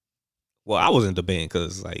 "Well, I wasn't debating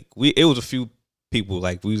because like it was a few people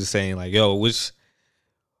like we was saying like, yo, which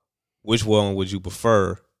one would you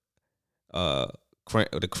prefer?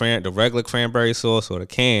 The regular cranberry sauce or the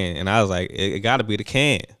can?" And I was like, it got to be the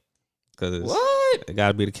can. Cause what? It got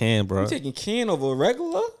to be the can, bro. You taking can over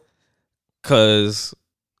regular? Cause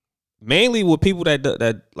mainly with people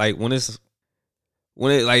that like when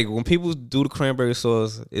people do the cranberry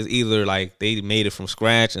sauce, it's either like they made it from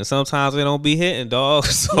scratch, and sometimes they don't be hitting, dog.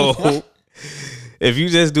 So if you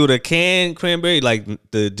just do the canned cranberry, like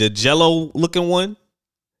the Jello looking one,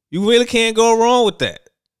 You really can't go wrong with that.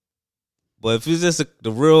 But if it's just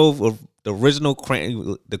the original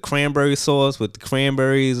the cranberry sauce with the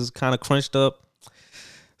cranberries is kind of crunched up,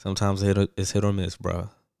 sometimes it's hit or miss, bro.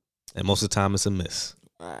 And most of the time it's a miss.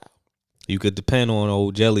 Wow. You could depend on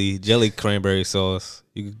old jelly cranberry sauce.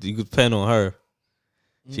 You could depend on her.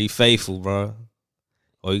 She faithful, bro.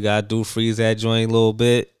 All you gotta do, freeze that joint a little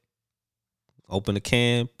bit, open the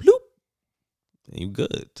can, bloop, and you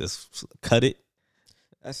good. Just cut it.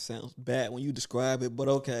 That sounds bad when you describe it, but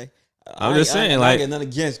okay. I'm just saying, I ain't got nothing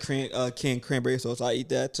against canned cranberry sauce. I eat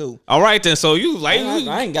that too. All right then. So you like?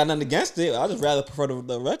 I ain't got nothing against it. I just rather prefer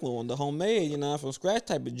the regular one, the homemade, from scratch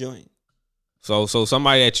type of joint. So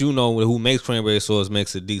somebody that you know who makes cranberry sauce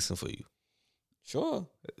makes it decent for you. Sure.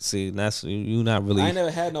 See, that's you not really. I ain't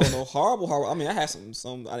never had no horrible. I mean, I had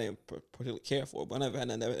some I didn't particularly care for, but I never had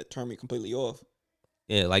nothing that turned me completely off.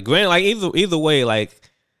 Yeah, like either way, like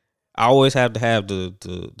I always have to have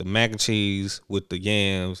the mac and cheese with the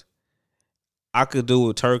yams. I could do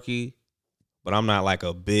with turkey, but I'm not like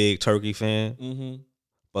a big turkey fan. Mm-hmm.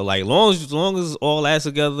 But like long as all that's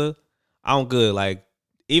together, I'm good. Like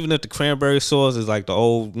even if the cranberry sauce is like the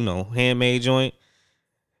old handmade joint,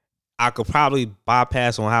 I could probably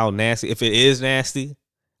bypass on how nasty. If it is nasty,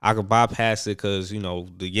 I could bypass it because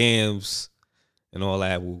the yams and all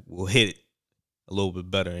that will hit it a little bit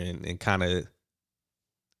better and kind of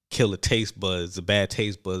kill the bad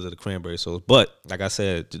taste buds of the cranberry sauce. But like I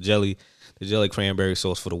said, the jelly cranberry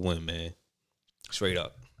sauce for the win, man. Straight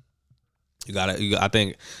up, I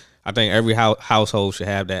think every household should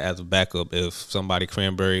have that as a backup. If somebody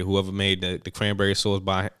whoever made the cranberry sauce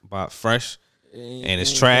by fresh. And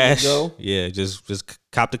it's trash. Yeah, just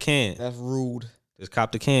cop the can. That's rude. Just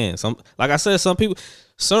cop the can. Like I said,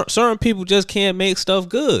 certain people just can't make stuff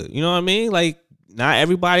good. You know what I mean? Like not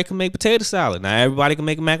everybody can make potato salad. Not everybody can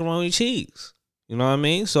make macaroni and cheese. You know what I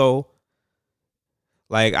mean? So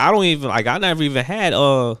like I never even had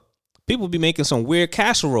people be making some weird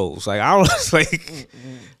casseroles. Like I was like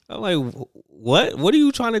I'm like, what? What are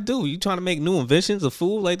you trying to do? You trying to make new inventions of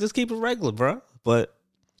food? Like just keep it regular, bro. But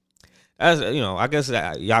as I guess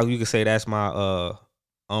you could say that's my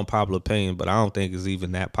unpopular opinion, but I don't think it's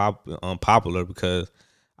even that unpopular because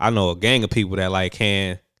I know a gang of people that like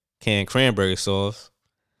canned cranberry sauce,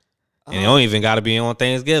 and it don't even got to be on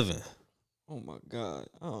Thanksgiving. Oh my God,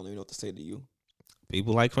 I don't even know what to say to you.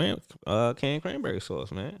 People like canned cranberry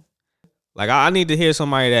sauce, man. Like I need to hear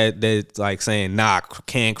somebody that's like saying, nah,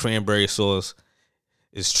 canned cranberry sauce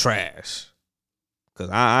is trash,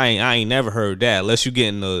 cause I ain't never heard that unless you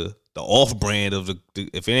getting the off brand of the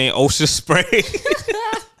if it ain't Ocean Spray.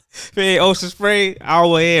 If it ain't Ocean Spray, I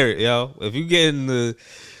will hear it, yo. If you getting the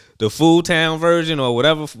Food Town version or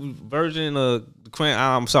whatever version of the cran,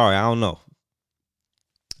 I'm sorry, I don't know.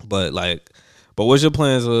 But what's your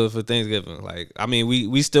plans for Thanksgiving? Like, I mean,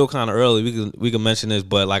 we still kind of early. We can mention this,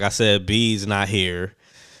 but like I said, B's not here.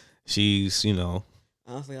 She's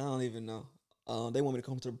Honestly, I don't even know. They want me to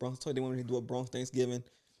come to the Bronx. They want me to do a Bronx Thanksgiving.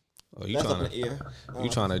 Oh, you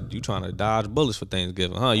trying to dodge bullets for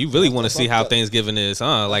Thanksgiving, huh? You really want to see how Thanksgiving is,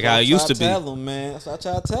 huh? Like how it used to be. Tell them, man. That's what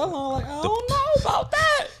I try to tell them. Like I don't know about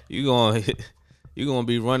that. You gonna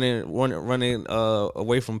be running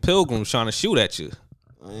away from pilgrims trying to shoot at you.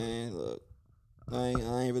 Man, look, I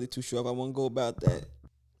ain't really too sure if I want to go about that.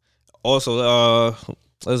 Also,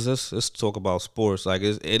 let's talk about sports. Like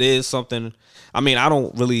it is something. I mean, I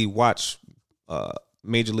don't really watch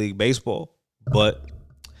Major League Baseball, but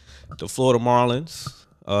the Florida Marlins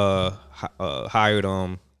hired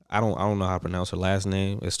I don't know how to pronounce her last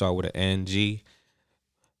name. It starts with an NG.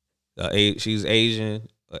 She's Asian,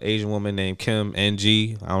 an Asian woman named Kim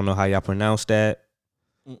NG. I don't know how y'all pronounce that,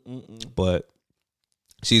 but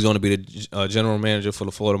she's going to be the general manager for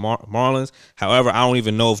the Florida Marlins. However, I don't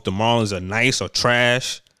even know if the Marlins are nice or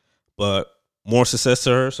trash, but more success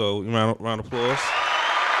to her. So round of applause.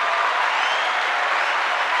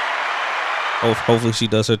 Hopefully she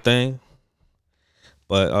does her thing.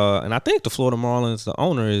 But and I think the Florida Marlins, the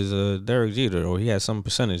owner is Derek Jeter, or he has some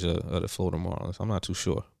percentage of the Florida Marlins. I'm not too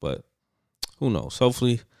sure, but who knows?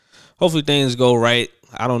 Hopefully things go right.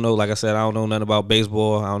 I don't know. Like I said, I don't know nothing about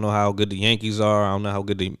baseball. I don't know how good the Yankees are. I don't know how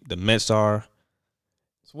good the Mets are.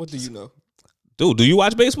 So what do you know? Dude, do you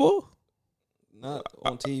watch baseball? Not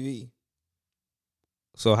on TV.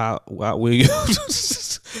 So how will you?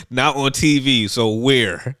 Not on TV. So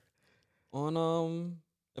where? On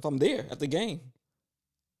if I'm there at the game.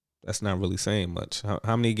 That's not really saying much.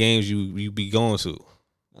 How many games you be going to?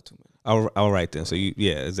 Not too many. All right then. So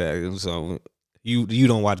exactly. So you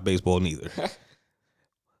don't watch baseball neither.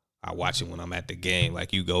 I watch it when I'm at the game.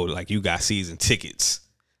 Like you go, like you got season tickets.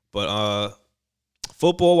 But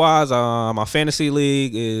Football wise, my fantasy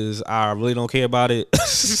league is I really don't care about it.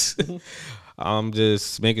 I'm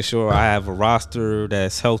just making sure I have a roster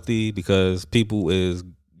that's healthy because people is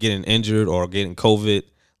getting injured or getting COVID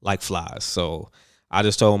like flies. So I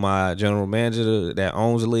just told my general manager that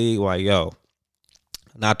owns the league, like, yo,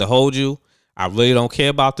 not to hold you, I really don't care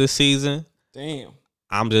about this season. Damn.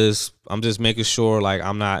 I'm just making sure, like,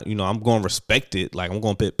 I'm not, I'm going to respect it. Like, I'm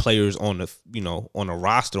going to put players on the, on the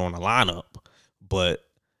roster, on the lineup. But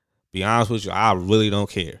be honest with you, I really don't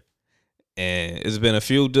care. And it's been a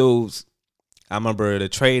few dudes. I remember the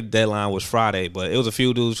trade deadline was Friday, but it was a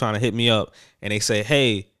few dudes trying to hit me up, and they say,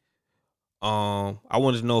 "Hey, I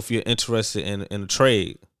wanted to know if you're interested in a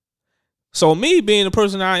trade." So me being the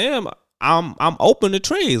person I am, I'm open to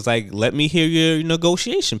trades. Like, let me hear your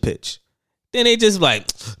negotiation pitch. Then they just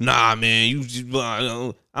like, nah, man, you just,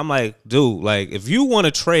 I'm like, dude, like, if you want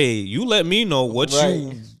to trade, you let me know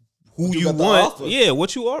who you want. Yeah,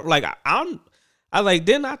 what you are. Like,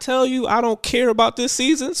 didn't I tell you I don't care about this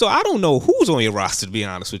season? So I don't know who's on your roster, to be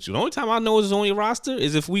honest with you. The only time I know is on your roster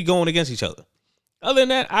is if we going against each other. Other than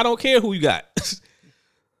that, I don't care who you got.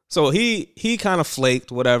 So he kind of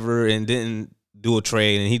flaked, whatever, and didn't do a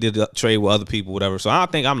trade, and he did a trade with other people, whatever. So I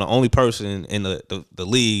think I'm the only person in the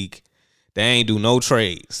league that ain't do no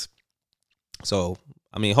trades. So,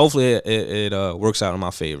 I mean, hopefully it works out in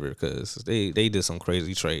my favor because they did some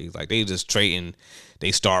crazy trades. Like, they just trading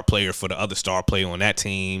they star player for the other star player on that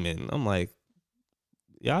team, and I'm like,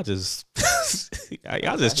 y'all just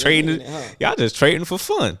trading y'all just trading for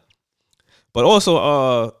fun. But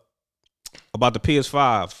also about the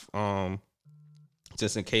PS5,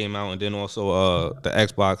 just it came out, and then also the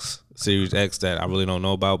Xbox Series X that I really don't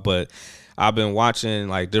know about, but I've been watching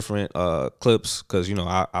like different clips because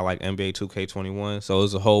I like NBA 2K21, so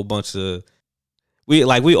it's a whole bunch of we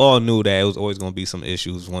all knew that it was always going to be some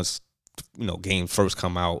issues once games first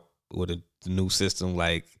come out with the new system,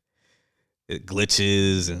 like it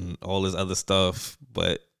glitches and all this other stuff,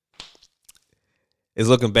 but it's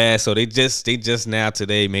looking bad. So they just now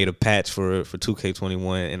today made a patch for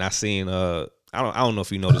 2K21, and I seen I don't know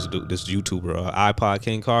if you know this YouTuber iPod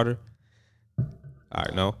King Carter. All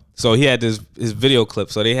right, no. So he had his video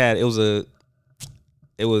clip. So they was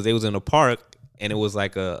in a park, and it was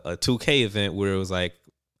like a 2K event where it was like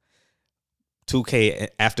 2K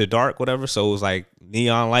after dark, whatever. So it was like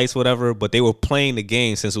neon lights, whatever. But they were playing the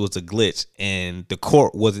game since it was a glitch, and the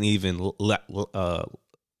court wasn't even lit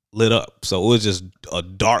up. So it was just a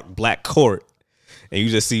dark black court, and you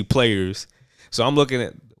just see players. So I'm looking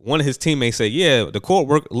at one of his teammates say, "Yeah, the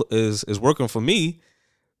court is working for me."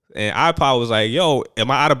 And iPod was like, "Yo,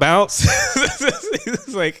 am I out of bounds?"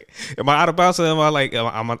 It's like, "Am I out of bounds? Or am I like,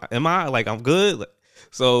 am I like I'm good?"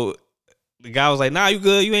 So the guy was like, "Nah, you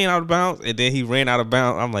good? You ain't out of bounds." And then he ran out of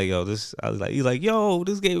bounds. I'm like, "Yo, he's like, yo,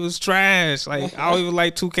 this game was trash. Like, I don't even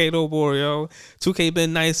like 2K no more, yo. 2K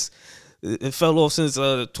been nice. It fell off since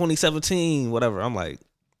 2017, whatever." I'm like,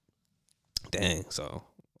 dang. So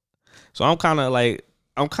I'm kind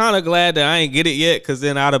of glad that I ain't get it yet, because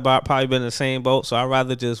then I'd have probably been in the same boat. So I'd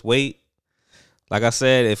rather just wait. Like I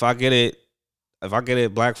said, if I get it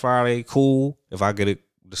Black Friday, cool. If I get it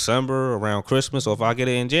December around Christmas, or if I get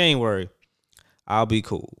it in January, I'll be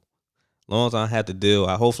cool. As long as I have to deal,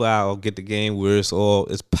 hopefully I'll get the game where it's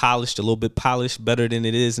polished, a little bit polished, better than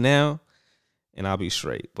it is now, and I'll be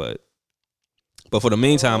straight. But for the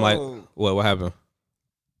meantime, like, what happened?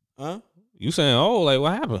 Huh? You saying, like,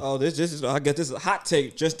 what happened? Oh, this is, I guess this is a hot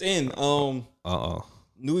take just in.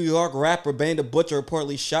 New York rapper Benny the Butcher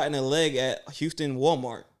reportedly shot in the leg at Houston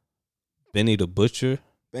Walmart. Benny the Butcher?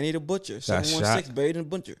 Benny the Butcher, 716 Benny the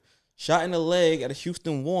Butcher. Shot in the leg at a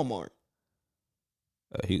Houston Walmart.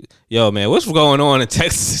 Yo, man, what's going on in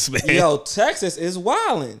Texas, man? Yo, Texas is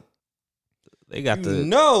wilding. They got you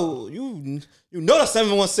know the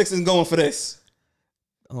 716 is going for this.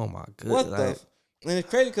 Oh my god! What the? And it's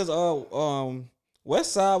crazy because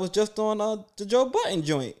West Side was just on the Joe Budden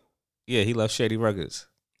joint. Yeah, he left Shady Records.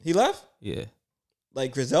 He left? Yeah.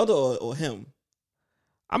 Like Griselda or him?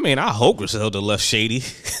 I mean, I hope Griselda left Shady.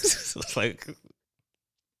 Like,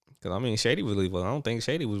 because I mean, Shady really, I don't think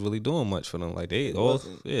Shady was really doing much for them. Like, they all,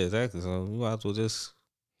 yeah, exactly. So you might as well just.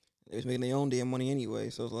 They was making their own damn money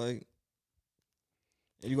anyway. So it's like,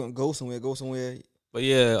 if you're gonna go somewhere. But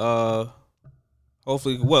yeah,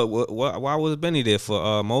 hopefully, why was Benny there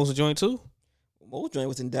for Mo's joint too? Mo's joint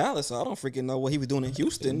was in Dallas, so I don't freaking know what he was doing in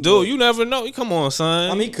Houston. Dude, you never know. Come on,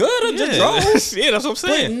 son. I mean, he could have just drove. Yeah, that's what I'm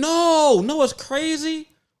saying. But no, it's crazy.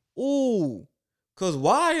 Ooh, because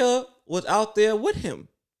Wire was out there with him.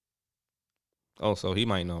 Oh, so he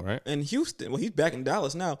might know, right? In Houston. Well, he's back in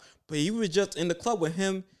Dallas now, but he was just in the club with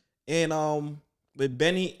him and with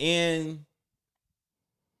Benny and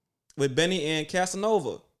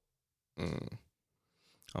Casanova.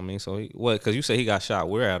 I mean, so what? Because you say he got shot.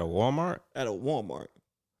 We're at a Walmart. At a Walmart.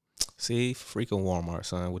 See, freaking Walmart,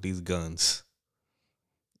 son, with these guns.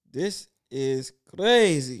 This is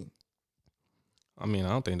crazy. I mean, I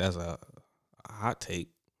don't think that's a hot take.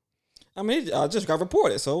 I mean, I just got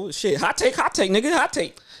reported. So shit, hot take, nigga, hot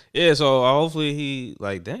take. Yeah, so hopefully he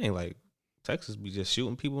dang, Texas be just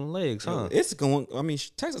shooting people in the legs, huh? It's going. I mean,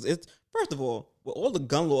 Texas. It's first of all, with all the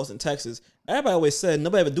gun laws in Texas, everybody always said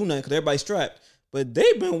nobody ever do nothing because everybody's strapped. But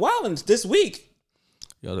they've been wilding this week.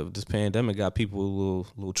 Yo, this pandemic got people a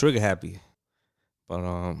little trigger happy.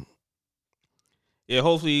 But yeah,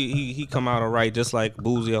 hopefully he come out all right, just like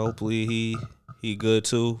Boozy. Hopefully he good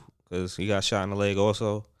too, because he got shot in the leg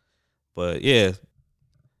also. But yeah,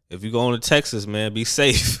 if you going to Texas, man, be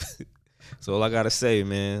safe. That's all I gotta say,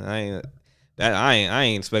 man. I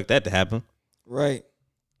ain't expect that to happen. Right.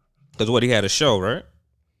 Because what, he had a show, right?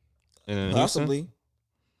 Possibly. Houston?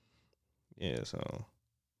 Yeah, so.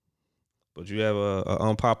 But you have a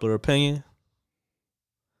unpopular opinion?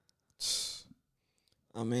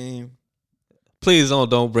 I mean, please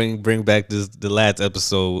don't bring back the last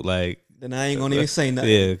episode. Then I ain't gonna even say nothing.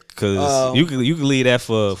 Yeah, because you can leave that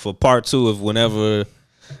for part 2 of whenever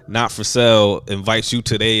Not For Sale invites you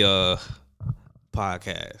to their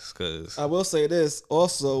podcast. Because I will say this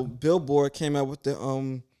also, Billboard came out with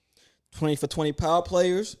the 20 for 20 power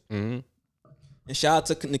players. Mm-hmm. And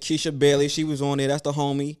shout out to Nikisha Bailey. She was on there. That's the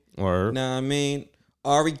homie. Word. You know what I mean?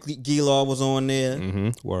 Ari Gilar was on there.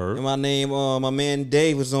 Mm-hmm. Word. And my man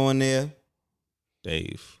Dave was on there.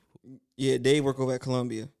 Dave. Yeah, Dave work over at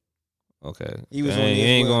Columbia. Okay. He was on there.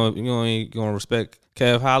 You ain't gonna respect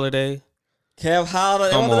Kev Holiday? Kev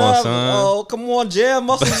Holiday. Come on, son. Oh, come on. Jam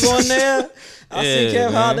Muscles on there. I see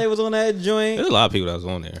Kev Holiday was on that joint. There's a lot of people that was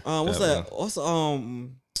on there. What's that? What's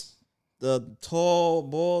the tall,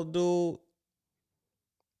 bald dude?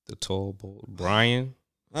 The tall, bald Brian?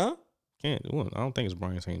 Huh? I don't think it's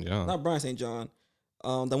Brian St. John. Not Brian St. John.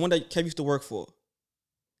 The one that Kev used to work for.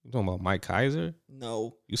 You talking about Mike Kaiser?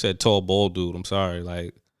 No. You said tall, bald dude. I'm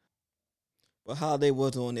sorry. But Holiday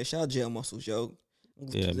was on there. Shout out Jail Muscles, yo.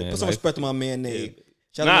 Yeah, man. Put some respect on my man name.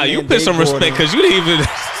 Nah, you put some respect because you didn't even.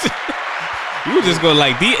 You were just going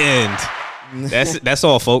the end. That's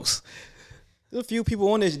all, folks. There's a few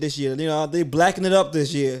people on this year. You know, they blacking it up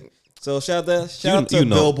this year. So shout out to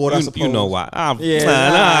Billboard, I suppose. You know why.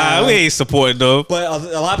 We ain't supporting them. But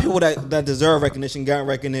a lot of people that deserve recognition got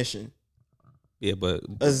recognition. Yeah, but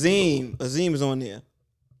Azim is on there.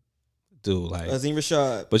 Dude, Azim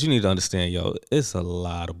Rashad. But you need to understand, yo, it's a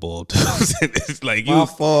lot of ball dudes. It's my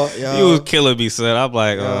fault, yo. You was killing me, son. I'm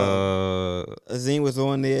like, Azim was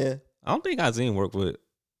on there. I don't think Azim worked with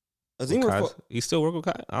Azim worked for, he still work with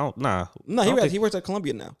Kai? Nah. No, he works at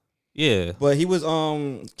Columbia now. Yeah. But he was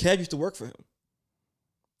Kev used to work for him.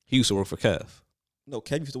 He used to work for Kev. No,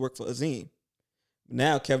 Kev used to work for Azim.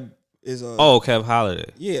 Now Kev is Kev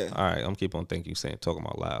Holiday. Yeah. All right, I'm keep on thinking you talking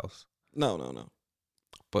about Laos. No.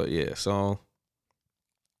 But yeah, so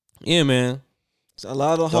yeah, man. So a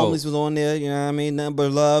lot of the homies was on there, you know what I mean? Nothing but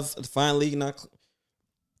love. Finally,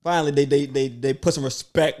 they put some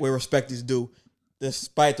respect where respect is due,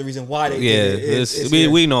 despite the reason why they did it.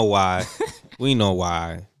 We know why. We know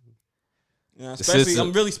why. Yeah,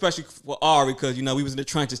 I'm really special for Ari because we was in the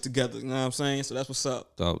trenches together. You know what I'm saying? So that's what's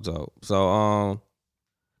up. Dope. So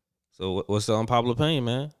what's the unpopular opinion,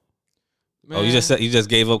 man? Oh, you just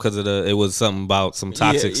gave up because it was something about some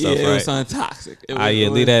toxic stuff, right? Yeah, it was something toxic.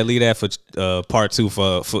 Leave that for part 2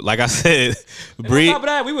 for like I said. On top of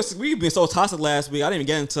that, we been so toxic last week. I didn't even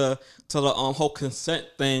get into the whole consent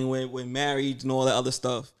thing with marriage and all that other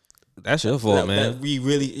stuff. That's your fault, man. That we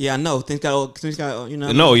really, I know things got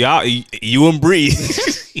No, y'all, you and Bree,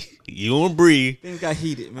 things got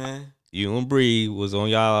heated, man. You and Bree was on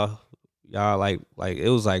y'all like it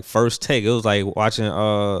was like first take. It was like watching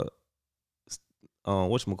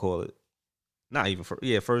whatchamacallit? Not even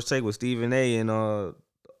first take with Stephen A and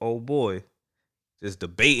old boy, just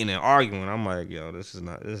debating and arguing. I'm like, yo, this is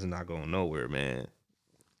not going nowhere, man.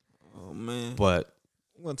 Oh man. But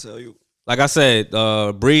I'm gonna tell you. Like I said,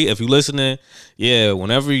 Bree, if you listening, yeah,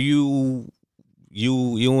 whenever you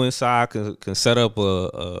inside can set up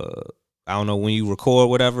a I don't know when you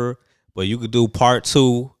record whatever, but you could do part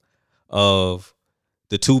 2 of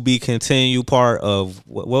the to be continue part of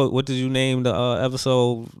what did you name the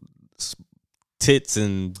episode? Tits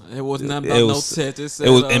and it was not about no tits. It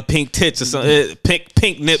was and pink tits or something,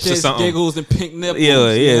 pink nips or something. Giggles and pink nipples. Yeah,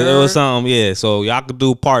 it was something. Yeah, so y'all could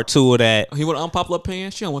do part 2 of that. He want an unpopular opinion.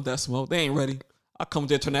 She don't want that smoke. They ain't ready. I come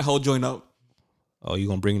there, turn that whole joint up. Oh, you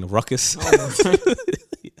gonna bring the ruckus? You gonna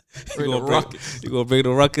bring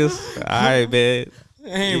the ruckus? All right, man. I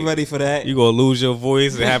ain't ready for that. You gonna lose your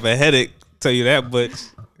voice and have a headache. Tell you that much.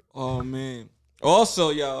 Oh man. Also,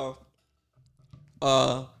 y'all,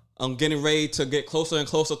 I'm getting ready to get closer and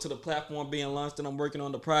closer to the platform being launched, and I'm working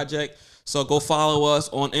on the project. So go follow us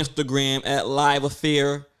on Instagram at Live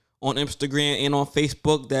Affair on Instagram and on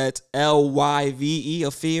Facebook. That's LYVE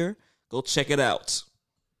Affair. Go check it out.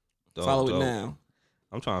 Follow it now.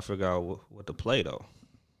 I'm trying to figure out what to play though.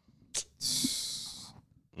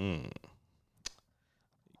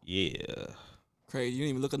 Yeah. Crazy. You didn't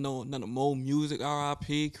even look at none of Mo Music,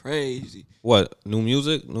 RIP. Crazy. What? New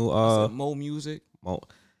music? New Mo Music.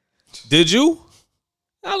 Did you?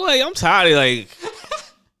 I'm tired of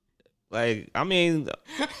I mean,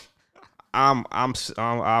 I'm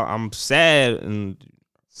sad and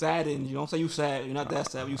saddened. You don't say you sad. You're not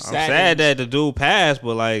that sad. You sad. I'm sad that the dude passed,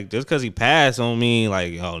 but just because he passed don't mean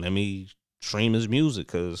let me stream his music,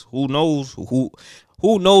 because who knows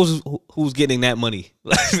who's getting that money.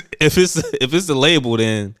 if it's the label,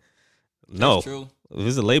 then no. That's true. If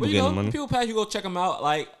it's the label getting money, people pass, you go check him out.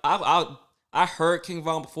 I heard King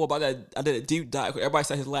Von before about that. I did a deep dive. Everybody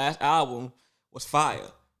said his last album was fire.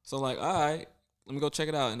 So all right, let me go check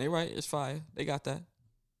it out. And they right, it's fire. They got that.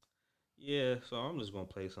 Yeah, so I'm just gonna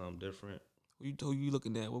play something different. Who you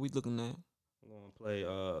looking at? What we looking at? I'm gonna play.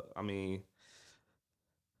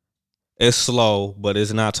 It's slow, but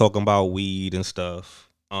it's not talking about weed and stuff.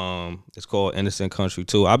 It's called Innocent Country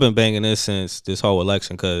 2. I've been banging this since this whole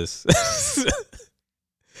election, because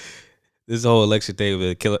this whole election thing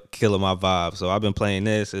was killing my vibe. So I've been playing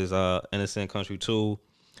this. Is Innocent Country 2.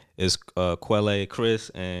 It's Quelle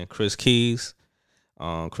Chris and Chris Keys.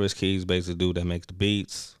 Chris Keys basically the dude that makes the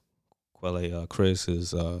beats. Quelle Chris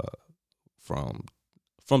is from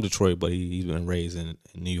Detroit, but he's been raised in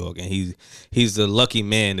New York, and he's the lucky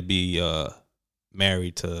man to be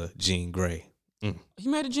married to Jean Grae. He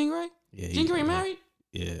married to Jean Grae? Yeah, Jean Grae married?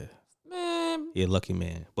 Yeah, man. Yeah, lucky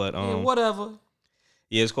man. But whatever.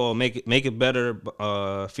 Yeah, it's called Make It Better,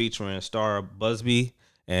 featuring Star Busby,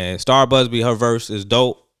 and Star Busby. Her verse is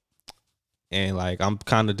dope, and I'm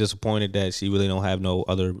kind of disappointed that she really don't have no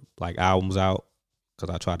other albums out,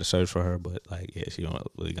 because I tried to search for her, but she don't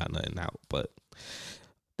really got nothing out. But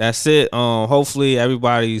that's it. Hopefully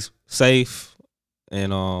everybody's safe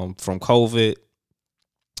and from COVID.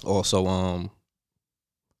 Also,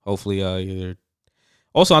 hopefully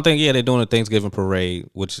also, I think they're doing a Thanksgiving parade,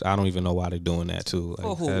 which I don't even know why they're doing that too.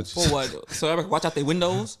 For what? So everybody watch out their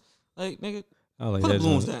windows, nigga. Put the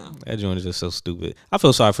balloons down. That joint is just so stupid. I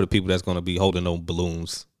feel sorry for the people that's gonna be holding those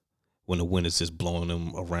balloons when the wind is just blowing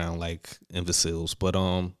them around like imbeciles. But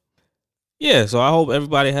yeah. So I hope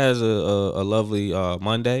everybody has a lovely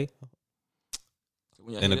Monday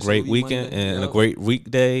and a great weekend and a great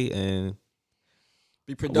weekday, and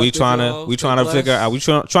be productive. We trying to figure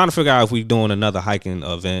out if we doing another hiking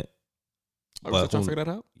event. Are we trying to figure that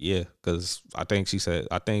out? Yeah, because I think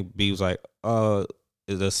B was like,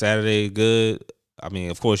 is the Saturday good? I mean,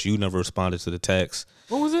 of course, you never responded to the text.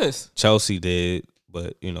 What was this? Chelsea did,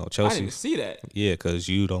 but Chelsea. I didn't see that. Yeah, because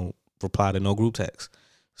you don't reply to no group text.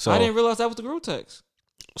 So I didn't realize that was the group text.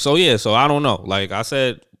 So yeah, so I don't know. Like I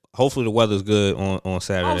said, hopefully the weather's good on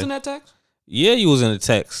Saturday. I was in that text? Yeah, you was in the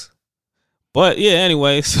text. But yeah,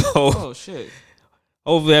 anyway, so oh shit.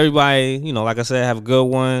 Hopefully everybody, like I said, have a good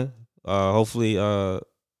one. Hopefully, yeah,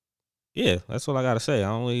 that's all I gotta say.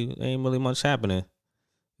 Ain't really much happening.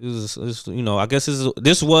 This I guess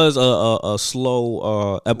this was a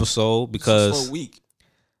slow episode because it's a slow week.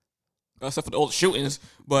 Except for all the shootings,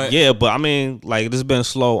 but yeah, but I mean, this has been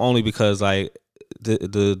slow only because the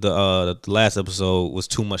last episode was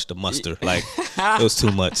too much to muster. It was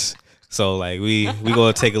too much. So we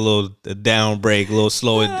gonna take a little down break, a little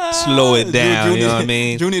slow it down. You know what I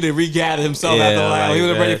mean? Drew need to regather himself after all that. He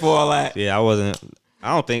wasn't ready for all that. Yeah,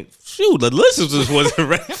 I don't think. Shoot, the listeners wasn't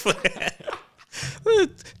ready for that.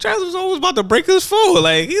 Travis was always about to break his foot.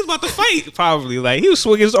 He was about to fight. Probably he was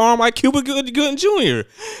swinging his arm like Cuba Gooding Jr.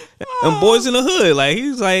 and Boys in the Hood.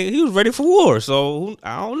 He was ready for war. So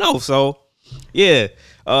I don't know. So yeah.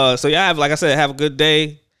 So y'all have a good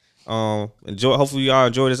day. Enjoy. Hopefully y'all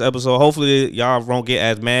enjoy this episode. Hopefully y'all won't get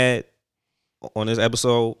as mad on this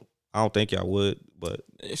episode. I don't think y'all would, but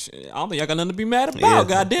I don't think y'all got nothing to be mad about. Yeah.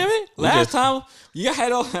 God damn it! Last time you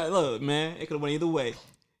had all look, man, it could have went either way.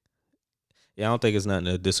 Yeah, I don't think it's nothing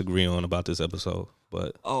to disagree on about this episode.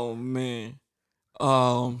 But oh man,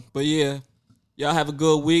 but yeah, y'all have a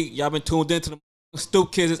good week. Y'all been tuned into the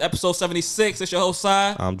Stoop Kids. It's episode 76. It's your host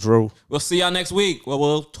Sai. I'm Drew. We'll see y'all next week. Well,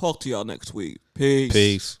 we'll talk to y'all next week. Peace.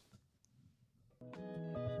 Peace.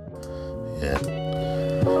 Yeah.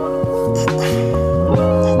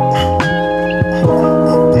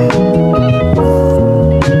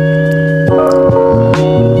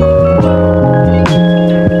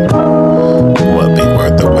 Would be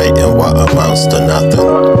worth the wait and what amounts to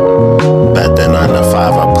nothing. Bet that 9 to 5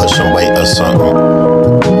 I pushing weight or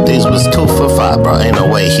something. These was 2 for 5, bro, ain't no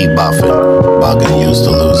way he buffing. Bugging, used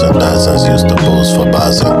to losing dozens, used to booze for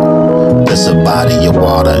buzzing. This a body of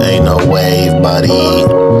water, ain't no wave, buddy.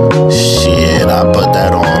 Shit, I put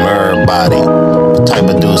that on everybody. The type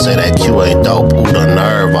of dude say that Q ain't dope, ooh, the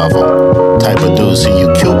nerve of him. Type of dude see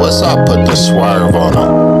you Q, what's up, put the swerve on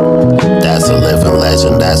him. That's a living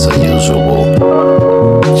legend, that's a usual.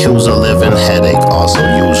 Q's a living headache, also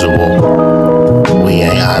usual. We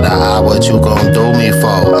ain't eye to eye, what you gon' do me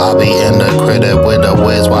for? I'll be in the crib with the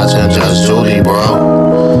whiz watching Just Judy,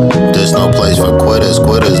 bro. There's no place for quitters,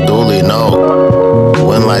 quitters duly know.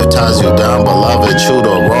 When life ties you down, beloved, chew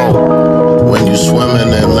the rope. When you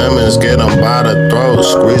swimming in lemons, get them by the throat.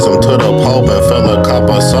 Squeeze them to the pulp and fill a cup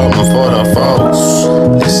of something for the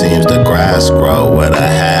folks. It seems the grass grow where the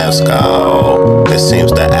halves go. It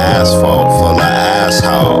seems the asphalt full of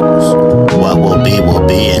assholes. What will be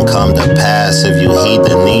and come to pass. If you heed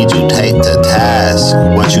the need, you take to task.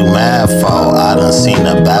 What you mad for? I done seen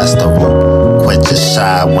the best of them. Quit your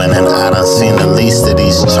shy winning. I done seen the least of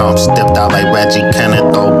these chumps. Dipped out like Reggie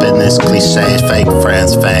Kenneth, old business cliches, fake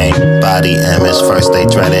friends, fame. Body image, first they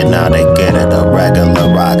dread it, now they get it. A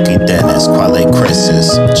regular Rocky Dennis, Quelle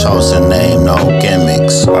Chris's. Chosen name, no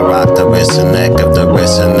gimmicks. I rock the wrist and neck of the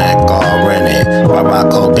wrist and neck, all in it. I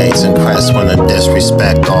rock Colgates and Crest when the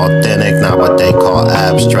disrespect authentic. Not what they call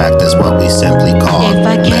abstract, is what we simply call If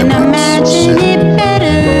I can lyrics. imagine Shit. it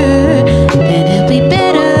better, then it'll be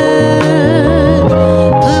better.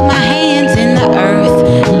 Put my hands in the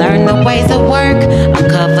earth, learn the ways of work,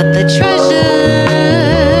 uncover the treasure.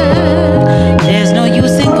 There's no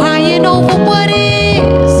use in crying over what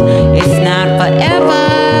is. It's not forever.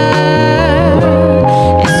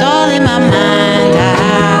 It's all in my mind.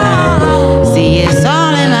 I see it's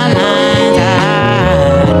all in my mind.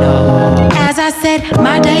 I know. As I said,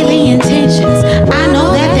 my daily intentions, I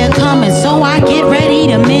know that they're coming, so I get ready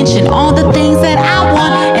to mention all the things that I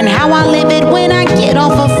want and how I live it when I get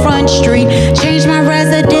off of Front Street. Change my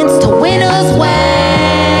residence to Winner's Way.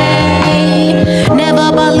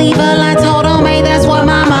 Never believe a lie told on me, that's what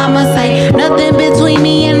my mama say. Nothing between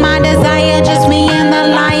me and my desire, just me and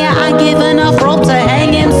the liar. I give enough rope to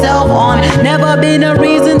hang himself on. Never been a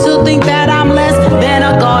reason to think that I'm less than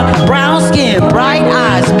a god. Brown skin, bright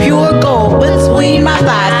eyes, pure gold between my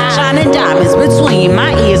thighs, shining diamonds between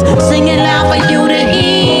my ears, singing loud for you to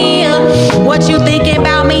hear. What you thinking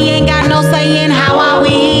about me ain't got no say in how I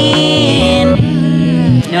win.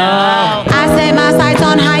 No, I set my sights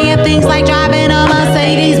on higher things like driving a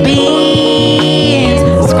Mercedes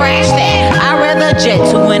Benz. Scratch that, I'd rather jet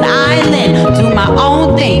to an island, do my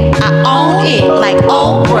own thing. I own it like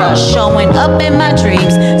Oprah, showing up in my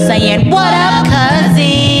dreams, saying what up,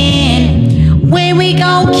 cousin? When we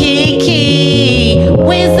gon' kick it?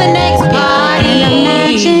 When's the next party?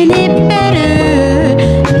 Imagine it better,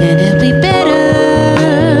 then it'll be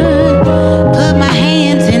better. Put my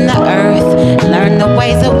hands in the earth, learn the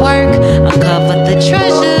ways of work, uncover the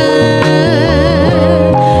treasure.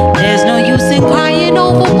 There's no use in crying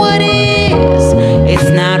over what is. It's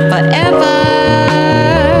not forever.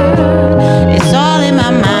 It's all in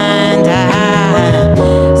my mind.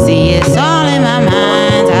 I see it's all in my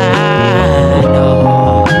mind. I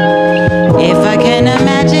know. If I can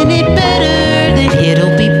imagine it better, then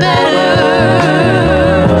it'll be better.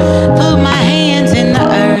 Put my hands in the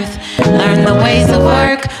earth, learn the ways of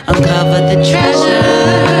work, uncover the treasure.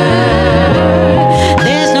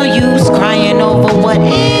 There's no use crying over what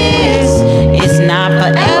is. It's not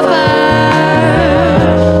forever.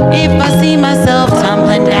 If I see myself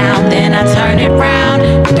tumbling down, then I turn it round.